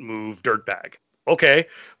 "Don't move, dirtbag." Okay.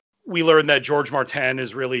 We learned that George Martin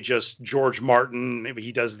is really just George Martin. Maybe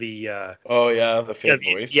he does the the fake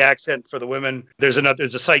voice, the accent for the women. There's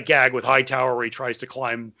a sight gag with Hightower where he tries to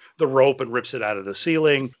climb the rope and rips it out of the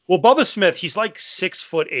ceiling. Well, Bubba Smith, he's like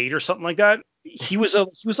 6'8" or something like that. He was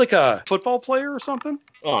like a football player or something.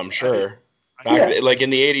 Oh, I'm sure. Like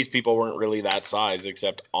in the 80s, people weren't really that size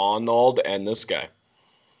except Arnold and this guy.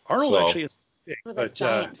 Arnold actually is big, but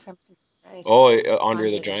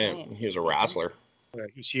Andre the Giant. He was a wrestler. Yeah,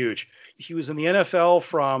 he's huge. He was in the NFL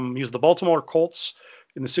he was the Baltimore Colts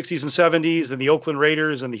in the 60s and 70s, and the Oakland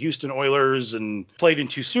Raiders and the Houston Oilers, and played in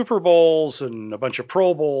 2 Super Bowls and a bunch of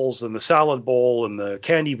Pro Bowls and the Salad Bowl and the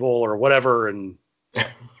Candy Bowl or whatever. And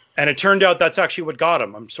and it turned out that's actually what got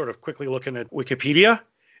him. I'm sort of quickly looking at Wikipedia.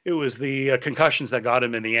 It was the concussions that got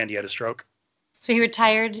him in the end. He had a stroke. So he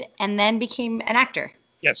retired and then became an actor.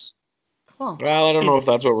 Yes. Cool. Well, I don't know if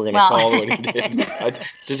that's what we're going to call what he did.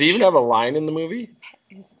 Does he even have a line in the movie?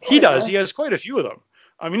 He does. He has quite a few of them.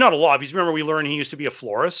 I mean, not a lot, because remember we learned he used to be a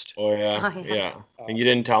florist. Oh, yeah. Yeah. And you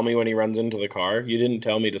didn't tell me when he runs into the car. You didn't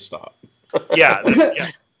tell me to stop. Yeah.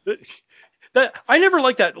 I never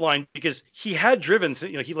liked that line because he had driven,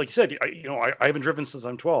 he like said, I haven't driven since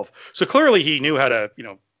I'm 12. So clearly he knew how to,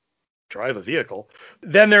 drive a vehicle.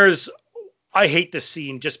 Then I hate this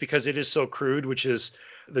scene just because it is so crude, which is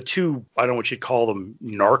the 2, I don't know what you'd call them,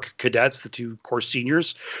 narc cadets, the 2 course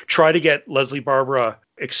seniors, try to get Leslie Barbara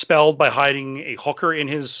expelled by hiding a hooker in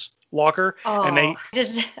his locker. Oh, and they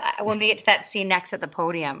when we get to that scene next at the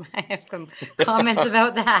podium, I have some comments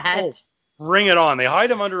about that. Oh, bring it on. They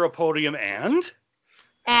hide him under a podium and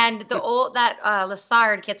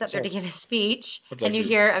Lassard gets up there to give a speech, and you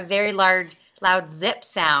hear a very loud zip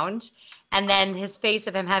sound, and then his face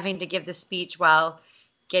of him having to give the speech while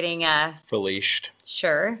getting Felicia.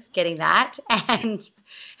 Sure, getting that. And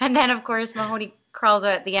then of course Mahoney crawls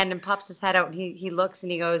out at the end and pops his head out, and he looks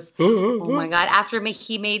and he goes, "Oh my God." After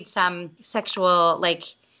he made some sexual,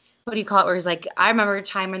 what do you call it, where he's like, "I remember a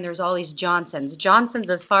time when there was all these Johnsons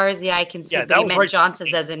as far as the eye can see," but he meant right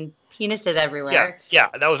Johnsons as in penises everywhere. Yeah,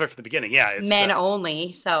 that was right from the beginning. Yeah, it's men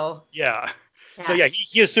only. So yeah. So yeah,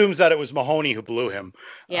 he assumes that it was Mahoney who blew him.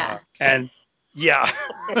 Yeah. And Yeah,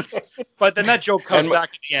 but then that joke comes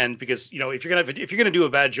back at the end because if you're gonna do a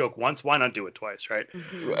bad joke once, why not do it twice, right?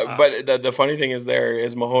 But the funny thing is,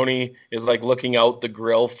 Mahoney is like looking out the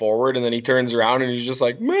grill forward, and then he turns around and he's just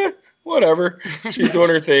like, meh, whatever. She's doing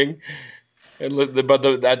her thing. And at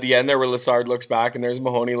the end there, where Lessard looks back and there's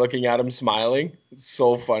Mahoney looking at him smiling. It's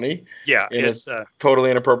so funny. Yeah, it's totally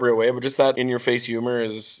inappropriate way, but just that in-your-face humor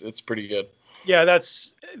it's pretty good. Yeah,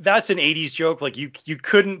 that's an 80s joke. Like you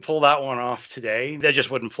couldn't pull that one off today. That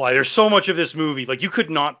just wouldn't fly. There's so much of this movie. Like you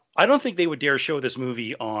could not. I don't think they would dare show this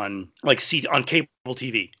movie on on cable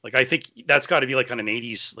TV. Like I think that's got to be like on an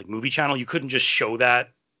 80s like movie channel. You couldn't just show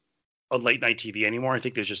that on late night TV anymore. I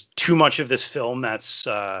think there's just too much of this film that's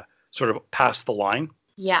sort of past the line.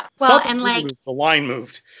 Yeah. Well, and the line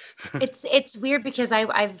moved. it's weird because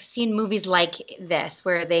I've seen movies like this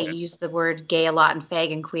where they use the word gay a lot and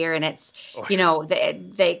fag and queer, and it's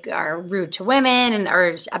they are rude to women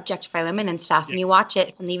or objectify women and stuff. Yeah. And you watch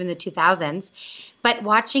it from even the 2000s, but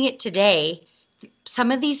watching it today,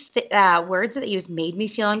 some of these words that they use made me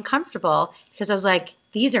feel uncomfortable because I was like,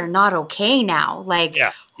 these are not okay now. Like,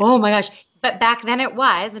 oh my gosh. But back then it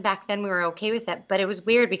was, and back then we were okay with it. But it was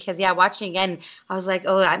weird because, watching again, I was like,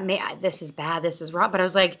 oh, this is bad, this is wrong. But I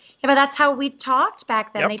was like, yeah, but that's how we talked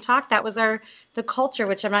back then. Yep. They talked. That was the culture,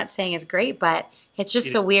 which I'm not saying is great, but it's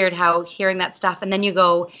just so weird how hearing that stuff. And then you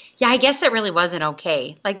go, yeah, I guess it really wasn't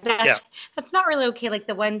okay. Like that's not really okay. Like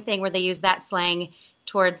the one thing where they use that slang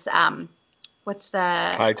towards, what's the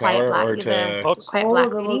High Tower or to the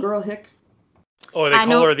little girl hick. Oh, they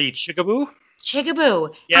call her the Chicaboo?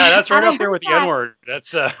 Chicaboo. Yeah, that's right up there with the N-word.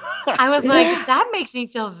 That's I was like, that makes me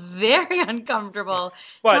feel very uncomfortable.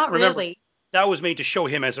 But not remember, really. That was made to show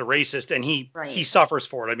him as a racist, and he suffers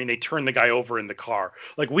for it. I mean, they turn the guy over in the car.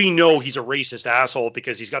 Like, we know he's a racist asshole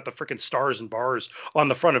because he's got the freaking stars and bars on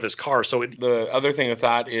the front of his car. So the other thing with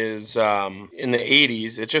that is in the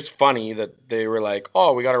 80s, it's just funny that they were like,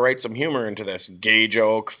 oh, we got to write some humor into this. Gay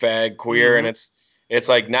joke, fag, queer. And it's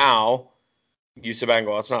like now, you sit back and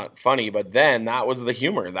go, that's not funny, but then that was the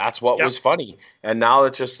humor. That's what was funny. And now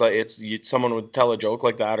it's just like someone would tell a joke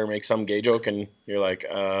like that or make some gay joke, and you're like,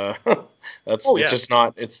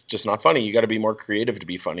 it's just not funny. You got to be more creative to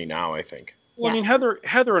be funny now, I think. Well, I mean, Heather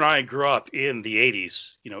and I grew up in the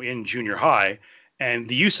 80s, in junior high, and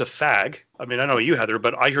the use of fag. I mean, I know you, Heather,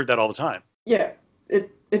 but I heard that all the time. Yeah,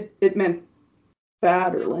 it meant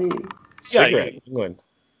bad or lame. Cigarette, England.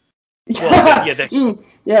 Well,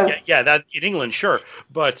 that in England, sure,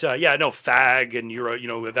 but fag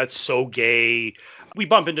and that's so gay. We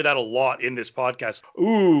bump into that a lot in this podcast.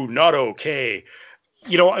 Ooh, not okay.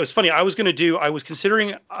 It was funny. I was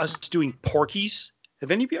considering us doing Porky's.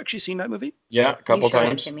 Have any of you actually seen that movie? Yeah, a couple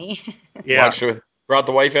times. To me. Yeah, watched it. Brought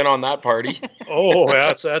the wife in on that party. Oh,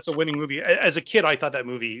 that's a winning movie. As a kid, I thought that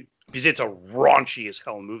movie, because it's a raunchy as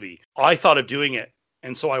hell movie, I thought of doing it,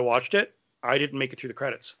 and so I watched it. I didn't make it through the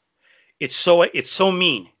credits. It's so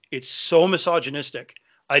mean. It's so misogynistic.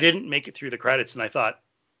 I didn't make it through the credits, and I thought,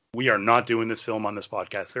 we are not doing this film on this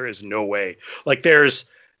podcast. There is no way. Like, there's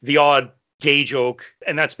the odd gay joke,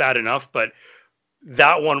 and that's bad enough, but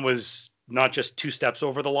that one was not just 2 steps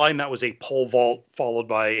over the line. That was a pole vault followed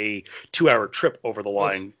by a 2-hour trip over the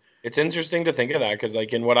line. It's interesting to think of that, because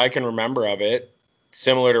like in what I can remember of it,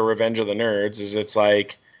 similar to Revenge of the Nerds, is it's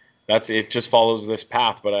like it just follows this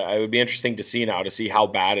path. But I would be interesting to see now, to see how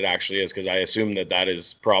bad it actually is, because I assume that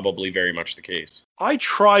is probably very much the case. I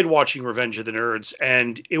tried watching Revenge of the Nerds,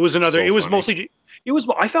 and it was another. So it was funny.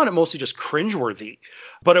 I found it mostly just cringeworthy,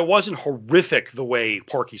 but it wasn't horrific the way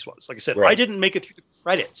Porky's was. Like I said, I didn't make it through the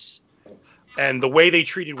credits, and the way they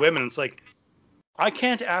treated women, it's like, I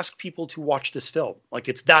can't ask people to watch this film. Like,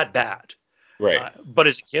 it's that bad. Right. But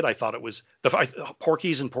as a kid, I thought it was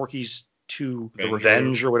Porky's and Porky's 2, The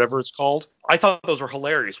Revenge, or whatever it's called. I thought those were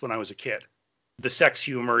hilarious when I was a kid. The sex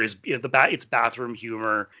humor is it's bathroom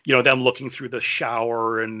humor. Them looking through the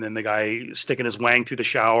shower, and then the guy sticking his wang through the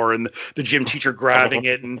shower, and the gym teacher grabbing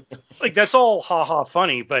it, and like, that's all ha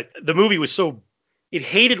funny. But the movie was it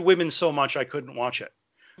hated women so much I couldn't watch it.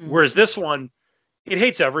 Whereas this one, it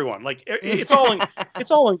hates everyone. Like, it's all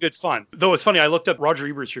in good fun. Though it's funny, I looked up Roger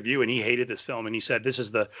Ebert's review, and he hated this film, and he said this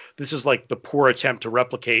is like the poor attempt to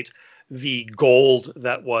replicate the gold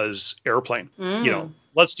that was Airplane.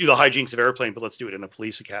 Let's do the hijinks of Airplane, but let's do it in a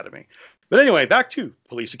police academy. But anyway, back to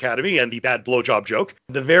Police Academy and the bad blowjob joke.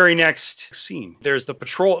 The very next scene, there's the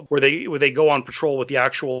patrol where they go on patrol with the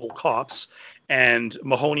actual cops, and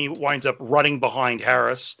Mahoney winds up running behind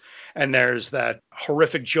Harris. And there's that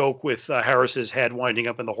horrific joke with Harris's head winding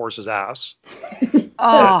up in the horse's ass.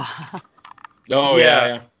 Oh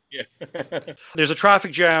yeah. Yeah. There's a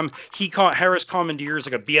traffic jam. Harris commandeers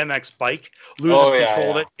like a BMX bike, loses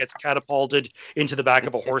control of it, gets catapulted into the back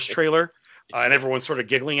of a horse trailer, and everyone's sort of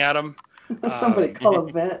giggling at him. Somebody call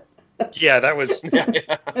a vet. Yeah, that was.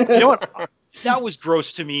 You know what? That was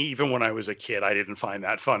gross to me even when I was a kid. I didn't find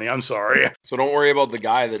that funny. I'm sorry. So don't worry about the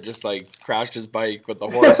guy that just like crashed his bike with the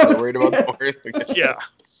horse. They're worried about the horse. Yeah.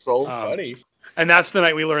 It's so funny. And that's the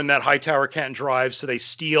night we learned that Hightower can't drive, so they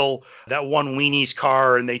steal that one weenie's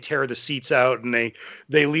car and they tear the seats out and they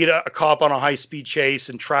lead a cop on a high-speed chase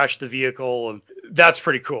and trash the vehicle, and that's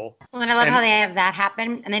pretty cool. Well, and I love how they have that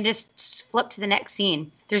happen and then just flip to the next scene.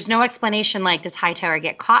 There's no explanation like, does Hightower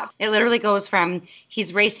get caught? It literally goes from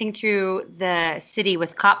he's racing through the city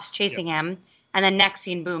with cops chasing him, and then next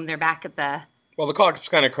scene, boom, they're back at the... Well, the cops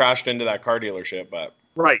kind of crashed into that car dealership, but...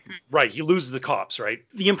 Right. He loses the cops, right?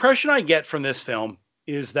 The impression I get from this film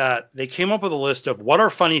is that they came up with a list of what are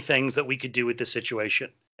funny things that we could do with this situation.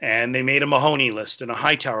 And they made a Mahoney list and a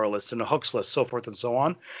Hightower list and a Hooks list, so forth and so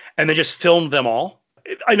on. And they just filmed them all.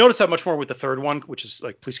 I noticed that much more with the third one, which is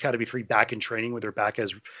like Police Academy 3 back in training, where they're back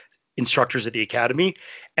as instructors at the academy.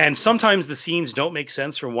 And sometimes the scenes don't make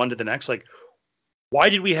sense from one to the next. Like, why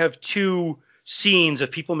did we have two scenes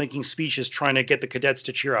of people making speeches trying to get the cadets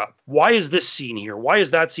to cheer up? Why is this scene here? Why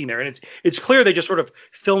is that scene there? And it's clear they just sort of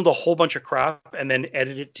filmed a whole bunch of crap and then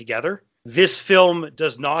edited it together. This film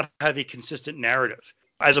does not have a consistent narrative,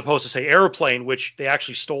 as opposed to, say, Airplane, which they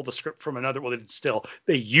actually stole the script from another. Well,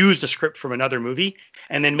 they used a script from another movie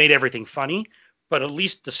and then made everything funny. But at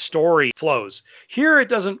least the story flows. Here, it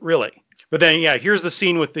doesn't really. But then, here's the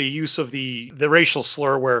scene with the use of the racial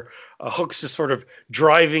slur where Hooks is sort of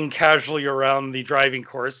driving casually around the driving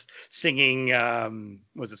course, singing,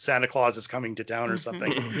 was it Santa Claus is Coming to Town or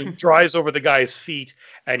something? Drives over the guy's feet,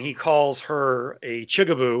 and he calls her a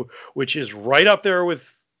chigaboo, which is right up there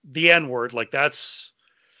with the N-word. Like,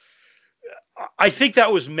 I think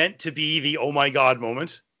that was meant to be the oh my God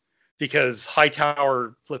moment, because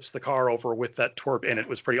Hightower flips the car over with that twerp in it.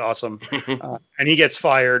 Was pretty awesome. And he gets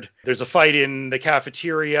fired. There's a fight in the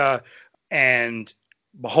cafeteria, and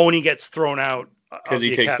Mahoney gets thrown out. Because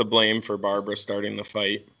he takes the blame for Barbara starting the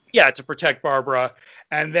fight. Yeah, to protect Barbara.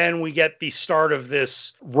 And then we get the start of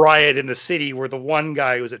this riot in the city where the one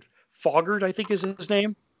guy, was it Foggart, I think is his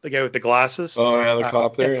name? The guy with the glasses. Oh, yeah, the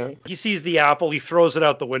cop there, yeah. He sees the apple, he throws it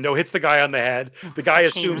out the window, hits the guy on the head. The guy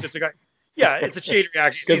assumes it's a guy. Yeah, it's a chain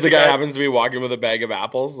reaction. Because the guy happens to be walking with a bag of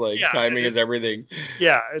apples. Like, timing is everything.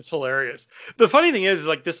 Yeah, it's hilarious. The funny thing is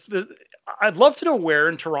like I'd love to know where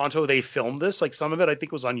in Toronto they filmed this. Like, some of it I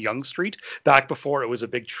think was on Yonge Street back before it was a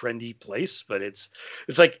big trendy place. But it's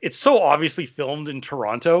so obviously filmed in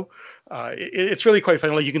Toronto. It's really quite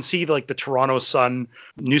funny. Like, you can see like the Toronto Sun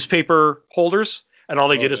newspaper holders, and all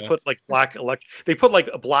they did is put like black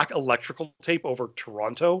electrical tape over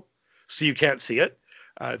Toronto, so you can't see it.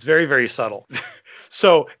 It's very, very subtle.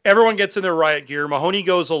 So everyone gets in their riot gear. Mahoney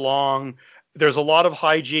goes along. There's a lot of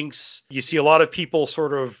hijinks. You see a lot of people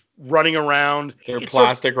sort of running around. Their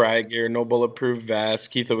plastic riot gear, no bulletproof vests.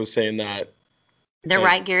 Keitha was saying that. Their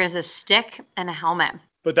riot gear is a stick and a helmet.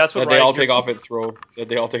 But that's what they all take off and throw. That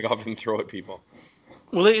they all take off and throw at people.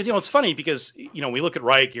 Well, it's funny because, we look at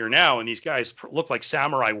riot gear now and these guys look like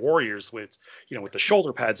samurai warriors with the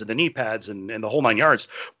shoulder pads and the knee pads and the whole 9 yards.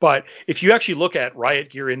 But if you actually look at riot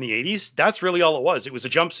gear in the 80s, that's really all it was. It was a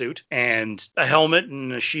jumpsuit and a helmet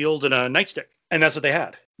and a shield and a nightstick. And that's what they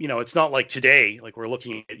had. It's not like today, like we're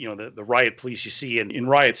looking at, the riot police you see in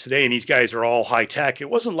riots today, and these guys are all high tech. It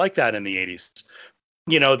wasn't like that in the 80s.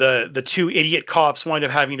 The two idiot cops wind up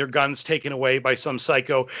having their guns taken away by some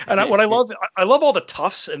psycho. And I love all the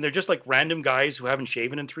toughs, and they're just like random guys who haven't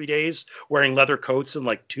shaven in 3 days, wearing leather coats and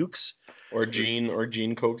like toques. Or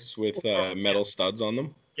jean coats with metal studs on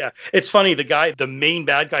them. Yeah, it's funny. The main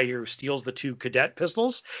bad guy here who steals the two cadet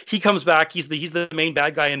pistols, he comes back. He's the main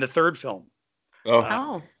bad guy in the third film.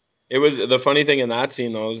 Oh. It was the funny thing in that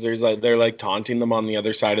scene though is they're like taunting them on the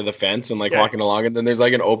other side of the fence and like walking along, and then there's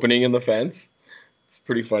like an opening in the fence. It's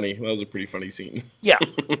pretty funny. That was a pretty funny scene. Yeah.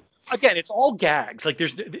 Again, it's all gags. Like,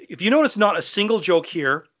 if you notice, not a single joke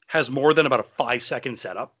here has more than about a 5-second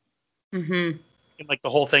setup. Mm-hmm. And like the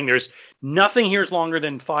whole thing, there's nothing here is longer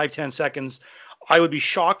than 5-10 seconds. I would be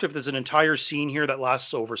shocked if there's an entire scene here that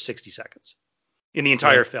lasts over 60 seconds in the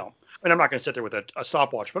entire film. And I'm not going to sit there with a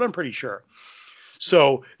stopwatch, but I'm pretty sure.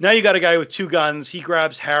 So now you got a guy with two guns. He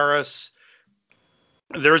grabs Harris.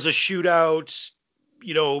 There's a shootout.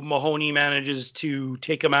 Mahoney manages to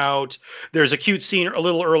take him out. There's a cute scene a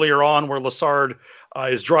little earlier on where Lassard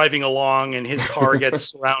is driving along and his car gets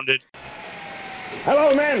surrounded.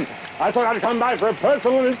 Hello, men. I thought I'd come by for a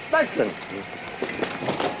personal inspection.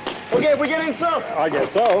 okay if we get in, sir? I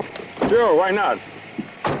guess so. Sure, why not?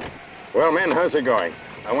 Well, men, how's it going?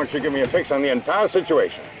 I want you to give me a fix on the entire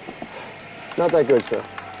situation. Not that good, sir.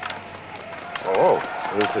 Oh,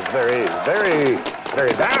 this is very, very,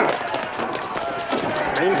 very bad.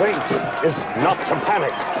 Main thing is not to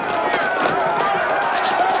panic.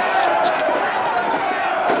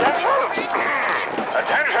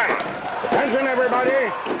 Attention! Attention,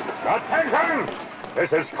 everybody! Attention!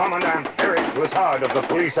 This is Commandant Eric Lassard of the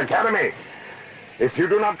Police Academy. If you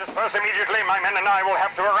do not disperse immediately, my men and I will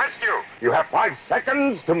have to arrest you. You have 5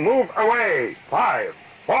 seconds to move away. 5,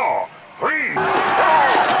 4, 3, 2.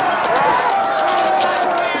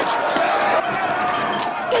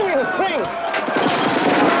 Give me the thing!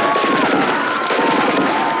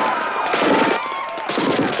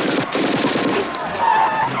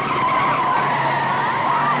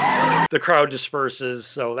 The crowd disperses,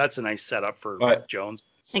 so that's a nice setup for Jones.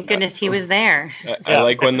 Thank goodness he was there. I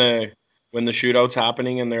like when the shootout's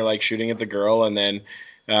happening and they're like shooting at the girl, and then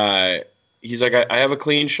he's like, I have a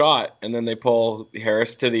clean shot, and then they pull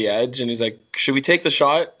Harris to the edge, and he's like, should we take the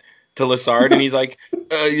shot to Lassard? And he's like,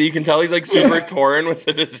 you can tell he's like super torn with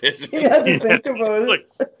the decision. He had to think about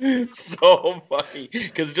it. So funny,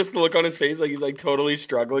 because just the look on his face, like he's like totally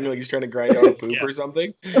struggling, like he's trying to grind out a poop or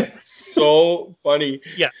something. So funny.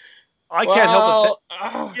 Yeah. I can't help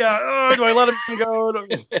but do I let him go?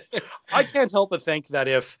 I can't help but think that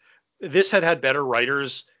if this had better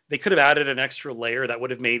writers, they could have added an extra layer that would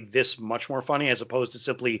have made this much more funny as opposed to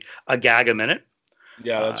simply a gag a minute.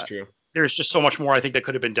 Yeah, that's true. There's just so much more I think that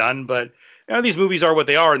could have been done, but these movies are what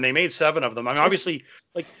they are, and they made 7 of them. I mean, obviously,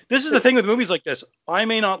 like this is the thing with movies like this. I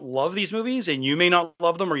may not love these movies, and you may not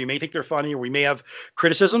love them, or you may think they're funny, or we may have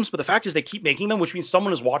criticisms, but the fact is they keep making them, which means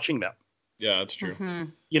someone is watching them. Yeah, that's true.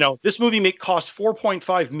 Mm-hmm. This movie cost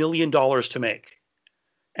 $4.5 million to make.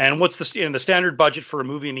 And what's the standard budget for a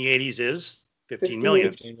movie in the 80s is $15 million.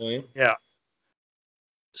 15 million. Yeah.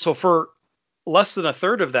 So for less than a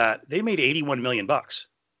third of that, they made $81 million.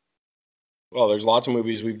 Well, there's lots of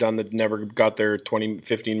movies we've done that never got their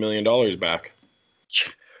 $15 million back.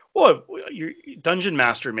 Well, Dungeon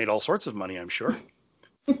Master made all sorts of money, I'm sure.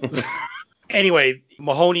 Anyway,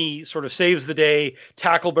 Mahoney sort of saves the day.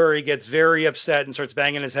 Tackleberry gets very upset and starts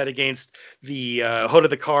banging his head against the hood of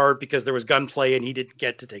the car because there was gunplay and he didn't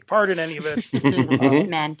get to take part in any of it.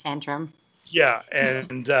 Man tantrum. Yeah,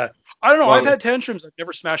 and I don't know. I've had tantrums. I've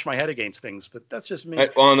never smashed my head against things, but that's just me.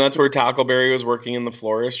 And that's where Tackleberry was working in the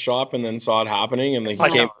florist shop and then saw it happening, and then he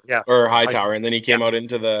came, or Hightower, and then he came out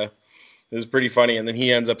into the. It was pretty funny, and then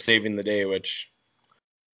he ends up saving the day, which.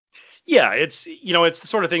 Yeah, it's it's the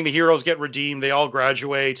sort of thing. The heroes get redeemed. They all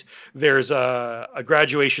graduate. There's a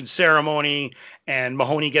graduation ceremony, and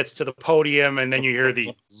Mahoney gets to the podium, and then you hear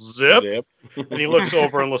the zip. And he looks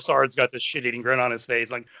over, and Lassard's got this shit-eating grin on his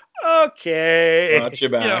face, like, okay, got you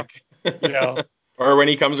back. You know. Or when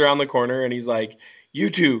he comes around the corner and he's like, "You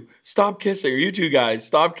two, stop kissing! Or you two guys,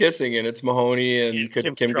 stop kissing!" And it's Mahoney and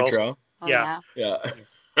Kim Cattrall. Oh, yeah.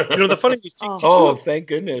 The funny thing is, thank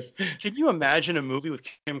goodness. Can you imagine a movie with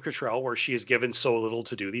Kim Cattrall where she is given so little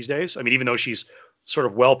to do these days? I mean, even though she's sort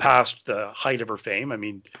of well past the height of her fame, I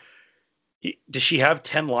mean, does she have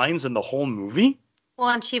 10 lines in the whole movie? Well,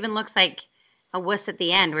 and she even looks like a wuss at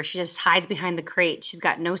the end where she just hides behind the crate. She's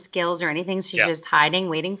got no skills or anything. She's just hiding,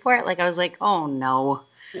 waiting for it. Like, I was like, oh no.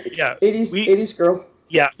 Yeah. 80s girl.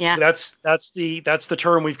 Yeah. That's the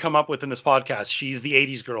term we've come up with in this podcast. She's the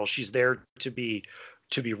 80s girl. She's there to be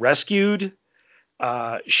rescued.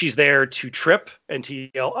 She's there to trip and to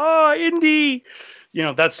yell, Indy.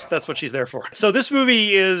 That's what she's there for. So this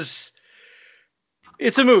movie it's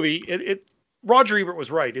a movie. Roger Ebert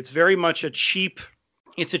was right. It's very much a cheap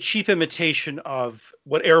imitation of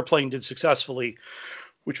what Airplane did successfully,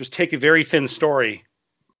 which was take a very thin story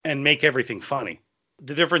and make everything funny.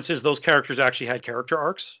 The difference is those characters actually had character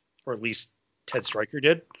arcs, or at least Ted Stryker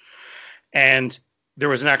did. And there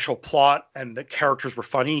was an actual plot and the characters were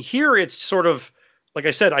funny. Here it's sort of, like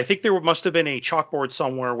I said, I think there must have been a chalkboard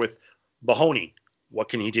somewhere with Mahoney. What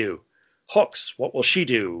can he do? Hooks. What will she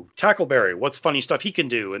do? Tackleberry. What's funny stuff he can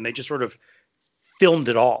do? And they just sort of filmed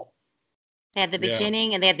it all. They had the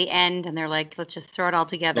beginning and they had the end, and they're like, let's just throw it all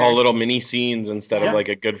together. All little mini scenes instead of like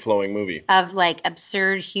a good flowing movie. Of like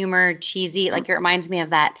absurd humor, cheesy. Like it reminds me of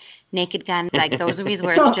that Naked Gun, like those movies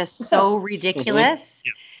where it's just so ridiculous.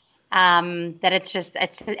 That it's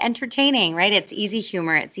entertaining, right? It's easy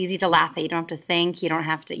humor. It's easy to laugh at. You don't have to think. You don't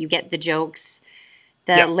have to. You get the jokes.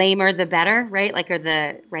 The lamer, the better, right?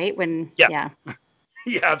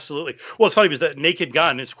 Yeah, absolutely. Well, it's funny because that Naked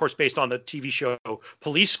Gun is, of course, based on the TV show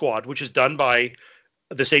Police Squad, which is done by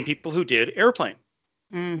the same people who did Airplane.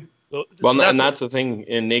 Well, and that's the thing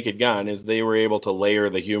in Naked Gun is they were able to layer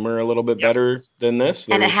the humor a little bit better than this.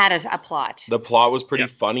 And it had a plot. The plot was pretty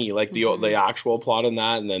funny, like the actual plot in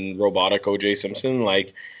that, and then robotic O.J. Simpson,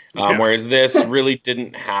 whereas this really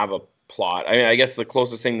didn't have a plot. I mean, I guess the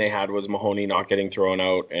closest thing they had was Mahoney not getting thrown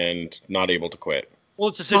out and not able to quit. Well,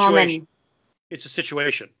 it's a situation. It's a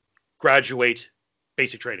situation. Graduate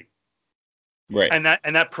basic training. Right. And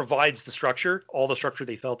that provides the structure, all the structure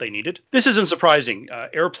they felt they needed. This isn't surprising.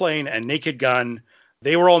 Airplane and Naked Gun,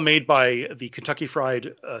 they were all made by the Kentucky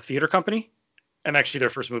Fried Theater Company. And actually their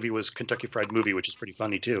first movie was Kentucky Fried Movie, which is pretty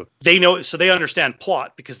funny too. They know, so they understand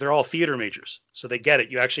plot because they're all theater majors. So they get it.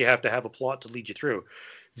 You actually have to have a plot to lead you through.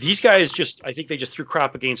 These guys I think they just threw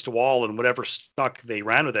crap against a wall and whatever stuck, they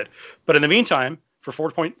ran with it. But in the meantime, for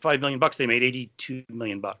 $4.5 million, they made $82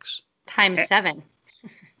 million. Times 7.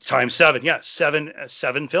 Times 7, yeah,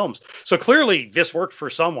 seven films. So clearly this worked for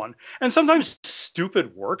someone. And sometimes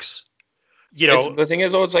stupid works. The thing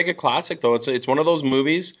is, though, it's like a classic, though. It's one of those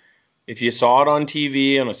movies, if you saw it on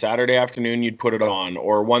TV on a Saturday afternoon, you'd put it on.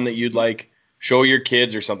 Or one that you'd show your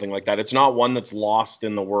kids or something like that. It's not one that's lost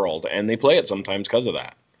in the world. And they play it sometimes because of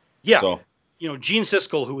that. Yeah. So. Gene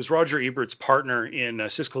Siskel, who was Roger Ebert's partner in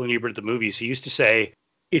Siskel and Ebert, the movies, he used to say,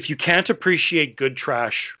 if you can't appreciate good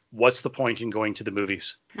trash, what's the point in going to the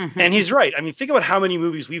movies? Mm-hmm. And he's right. I mean, think about how many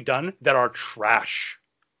movies we've done that are trash,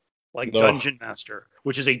 like Dungeon Master,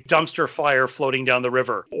 which is a dumpster fire floating down the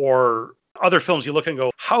river, or other films you look and go,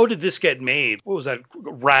 how did this get made? What was that?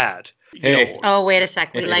 Rad. Hey. Oh, wait a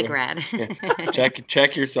sec. We like Rad.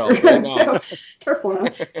 Check yourself right now. Careful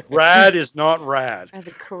now. Rad is not rad. Or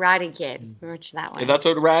the Karate Kid. Which that one. Yeah, that's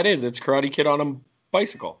what Rad is. It's Karate Kid on a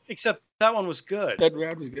bicycle. Except that one was good. That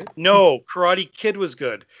Rad was good. No, Karate Kid was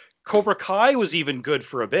good. Cobra Kai was even good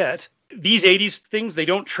for a bit. These 80s things, they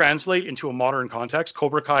don't translate into a modern context.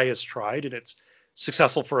 Cobra Kai has tried and it's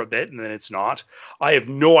successful for a bit and then it's not. I have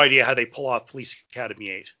no idea how they pull off Police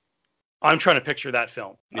Academy 8. I'm trying to picture that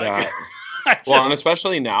film. Yeah. Well, and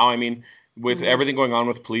especially now, I mean, with everything going on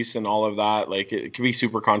with police and all of that, it can be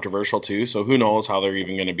super controversial too. So who knows how they're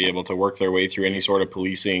even going to be able to work their way through any sort of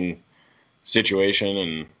policing situation.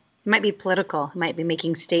 And it might be political. It might be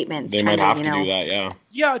making statements. They might have to do that, yeah.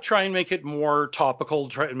 Yeah, try and make it more topical,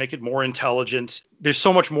 try and make it more intelligent. There's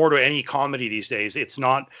so much more to any comedy these days. It's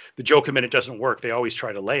not the joke a minute doesn't work. They always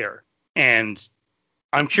try to layer. And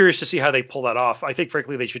I'm curious to see how they pull that off. I think,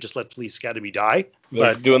 frankly, they should just let Police Academy die.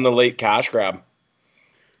 They're doing the late cash grab.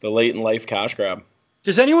 The late in life cash grab.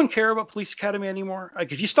 Does anyone care about Police Academy anymore?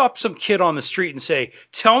 Like, if you stop some kid on the street and say,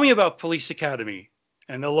 tell me about Police Academy,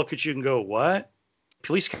 and they'll look at you and go, what?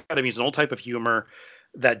 Police Academy is an old type of humor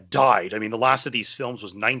that died. I mean, the last of these films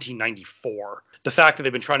was 1994. The fact that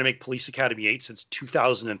they've been trying to make Police Academy 8 since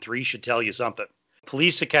 2003 should tell you something.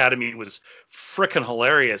 Police Academy was frickin'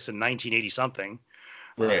 hilarious in 1980-something.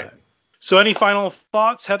 Right. So any final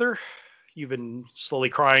thoughts, Heather? You've been slowly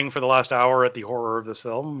crying for the last hour at the horror of this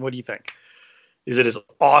film. What do you think? Is it as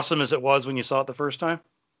awesome as it was when you saw it the first time?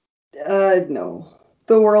 No.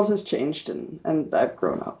 The world has changed and I've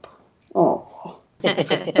grown up. Oh.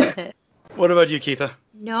 What about you, Keitha?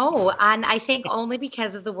 No, and I think only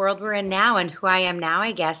because of the world we're in now and who I am now,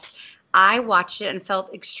 I guess, I watched it and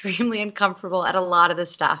felt extremely uncomfortable at a lot of the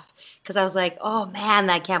stuff because I was like, oh man,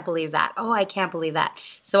 I can't believe that. Oh, I can't believe that.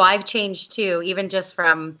 So I've changed too, even just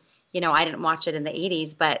from, I didn't watch it in the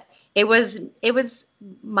 80s, but it was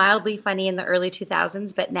mildly funny in the early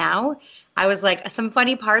 2000s. But now I was like, some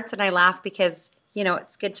funny parts and I laugh because,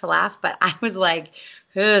 it's good to laugh. But I was like,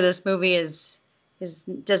 this movie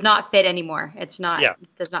does not fit anymore. Does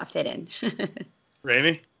not fit in.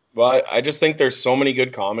 Raimi? Well, I just think there's so many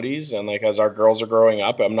good comedies, and as our girls are growing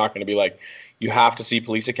up, I'm not going to be like, you have to see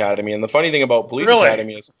Police Academy. And the funny thing about Police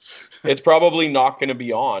Academy is it's probably not going to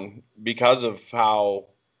be on because of how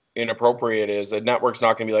inappropriate it is. The network's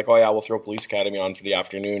not going to be like, oh yeah, we'll throw Police Academy on for the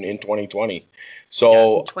afternoon in 2020.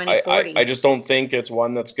 So I just don't think it's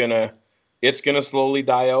one that's it's going to slowly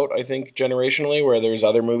die out, I think, generationally, where there's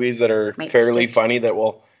other movies that are fairly funny that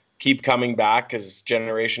will keep coming back because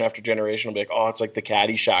generation after generation will be like, oh, it's like the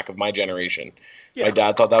Caddyshack of my generation. Yeah. My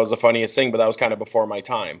dad thought that was the funniest thing, but that was kind of before my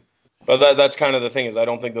time. But that's kind of the thing is I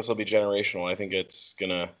don't think this will be generational. I think it's going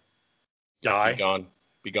to die.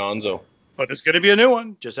 Be gonzo. But there's going to be a new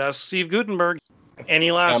one. Just ask Steve Guttenberg. Any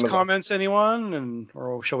last comments, anyone?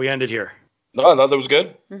 Or shall we end it here? No, I thought that was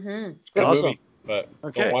good. Mm-hmm. Good awesome. movie,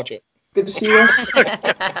 but don't watch it. Good to see you.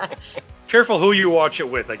 Careful who you watch it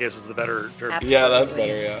with, I guess is the better term. Absolutely. Yeah, that's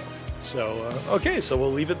better, yeah. So, okay, so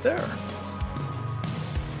we'll leave it there.